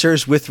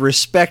officers with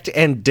respect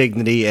and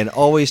dignity and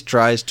always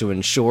tries to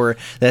ensure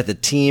that the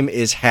team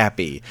is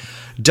happy.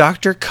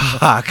 Dr.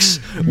 Cox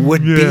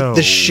would beat No.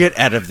 the shit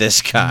out of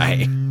this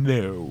guy.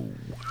 No.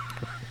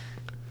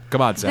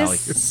 Come on, Sally.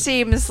 This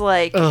seems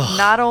like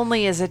not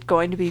only is it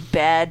going to be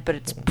bad, but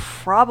it's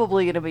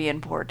probably going to be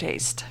in poor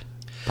taste.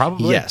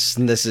 Probably. Yes,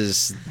 and this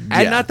is...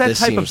 And yeah, not that this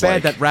type of seems bad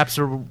like- that wraps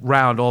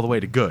around all the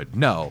way to good.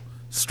 No.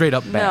 Straight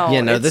up bad. No,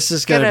 Yeah, no, it's this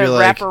is gonna be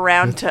wrap like-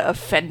 around to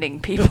offending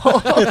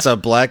people. It's a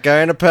black guy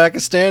and a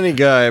Pakistani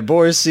guy.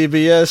 Boy,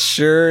 CBS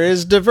sure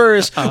is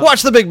diverse.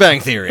 Watch The Big Bang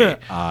Theory.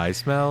 I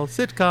smell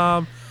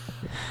sitcom.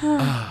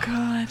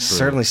 God.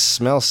 Certainly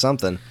smells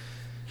something.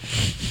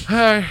 All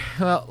right,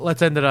 well,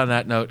 let's end it on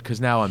that note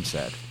because now I'm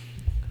sad.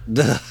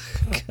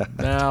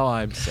 Now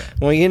I'm sad.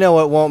 Well, you know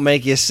what won't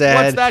make you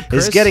sad What's that,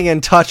 Chris? is getting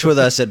in touch with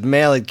us at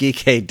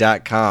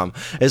mail@geekade.com,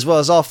 as well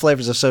as all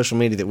flavors of social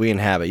media that we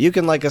inhabit. You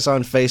can like us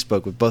on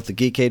Facebook with both the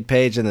Geekade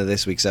page and the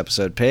This Week's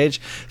Episode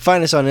page.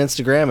 Find us on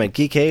Instagram at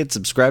Geekade.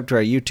 Subscribe to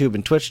our YouTube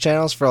and Twitch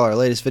channels for all our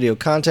latest video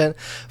content.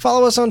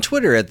 Follow us on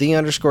Twitter at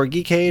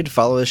 _Geekade.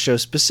 Follow this show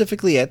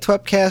specifically at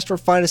Twepcast, or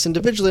find us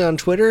individually on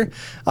Twitter.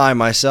 I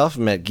myself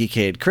am at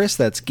Geekade Chris.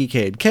 That's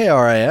Geekade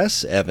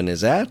KRIS. Evan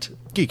is at...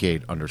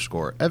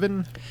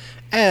 Geekade_Evan.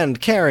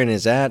 And Karen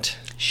is at...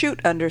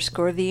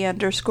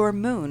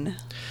 Shoot_the_moon.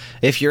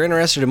 If you're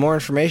interested in more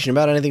information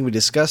about anything we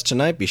discussed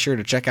tonight, be sure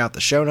to check out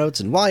the show notes.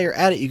 And while you're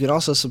at it, you can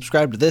also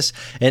subscribe to this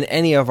and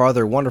any of our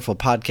other wonderful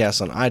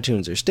podcasts on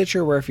iTunes or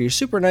Stitcher, where if you're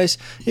super nice,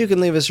 you can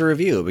leave us a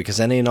review,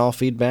 because any and all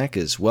feedback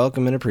is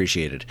welcome and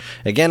appreciated.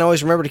 Again,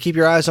 always remember to keep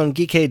your eyes on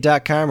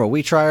Geekade.com, where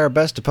we try our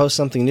best to post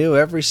something new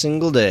every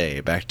single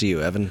day. Back to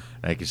you, Evan.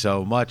 Thank you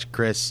so much,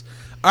 Chris.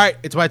 All right,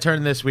 it's my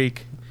turn this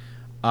week.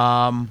 We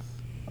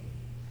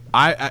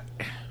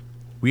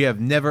have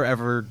never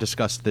ever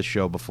discussed this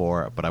show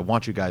before, but I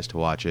want you guys to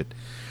watch it.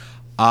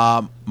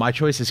 My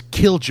choice is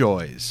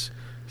Killjoys,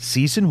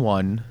 Season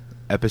 1,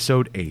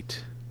 Episode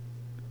 8.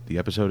 The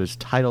episode is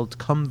titled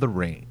Come the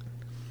Rain.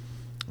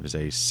 It is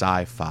a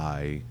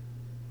sci-fi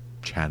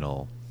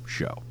channel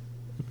show.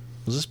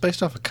 Was this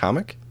based off a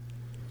comic?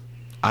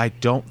 I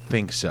don't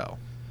think so.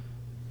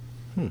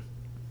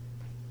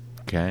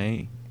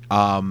 Okay.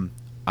 I'm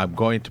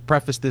going to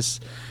preface this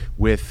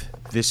with,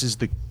 this is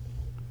the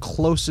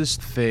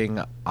closest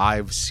thing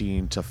I've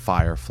seen to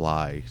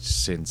Firefly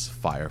since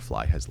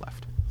Firefly has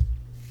left.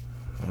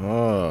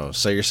 Oh,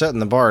 so you're setting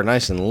the bar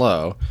nice and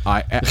low.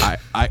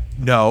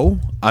 No,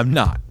 I'm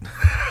not.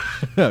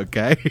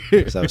 Okay.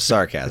 So that was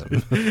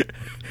sarcasm.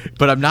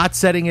 But I'm not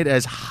setting it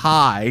as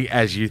high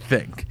as you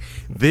think.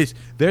 There's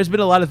been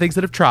a lot of things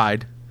that have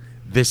tried.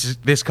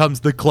 This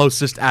comes the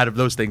closest out of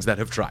those things that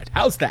have tried.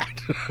 How's that?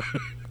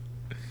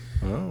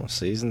 Well,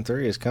 season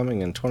 3 is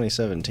coming in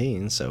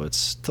 2017, so it's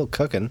still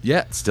cooking.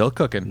 Yeah, still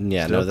cooking.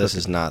 Yeah, Still no, this cooking.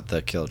 is not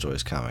the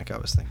Killjoys comic I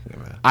was thinking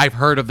about. I've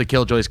heard of the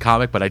Killjoys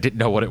comic, but I didn't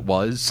know what it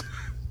was.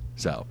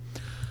 So,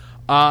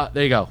 there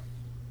you go.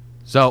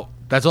 So,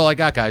 that's all I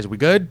got, guys. We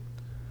good?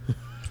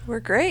 We're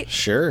great.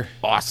 Sure.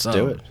 Awesome.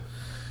 Do it.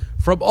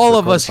 From all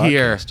of Record us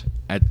here podcast.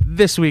 at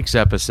this week's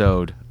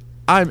episode,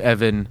 I'm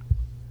Evan.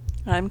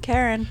 I'm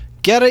Karen.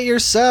 Get it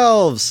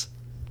yourselves!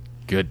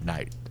 Good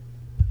night.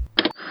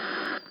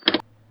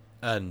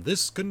 And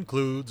this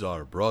concludes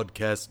our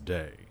broadcast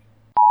day.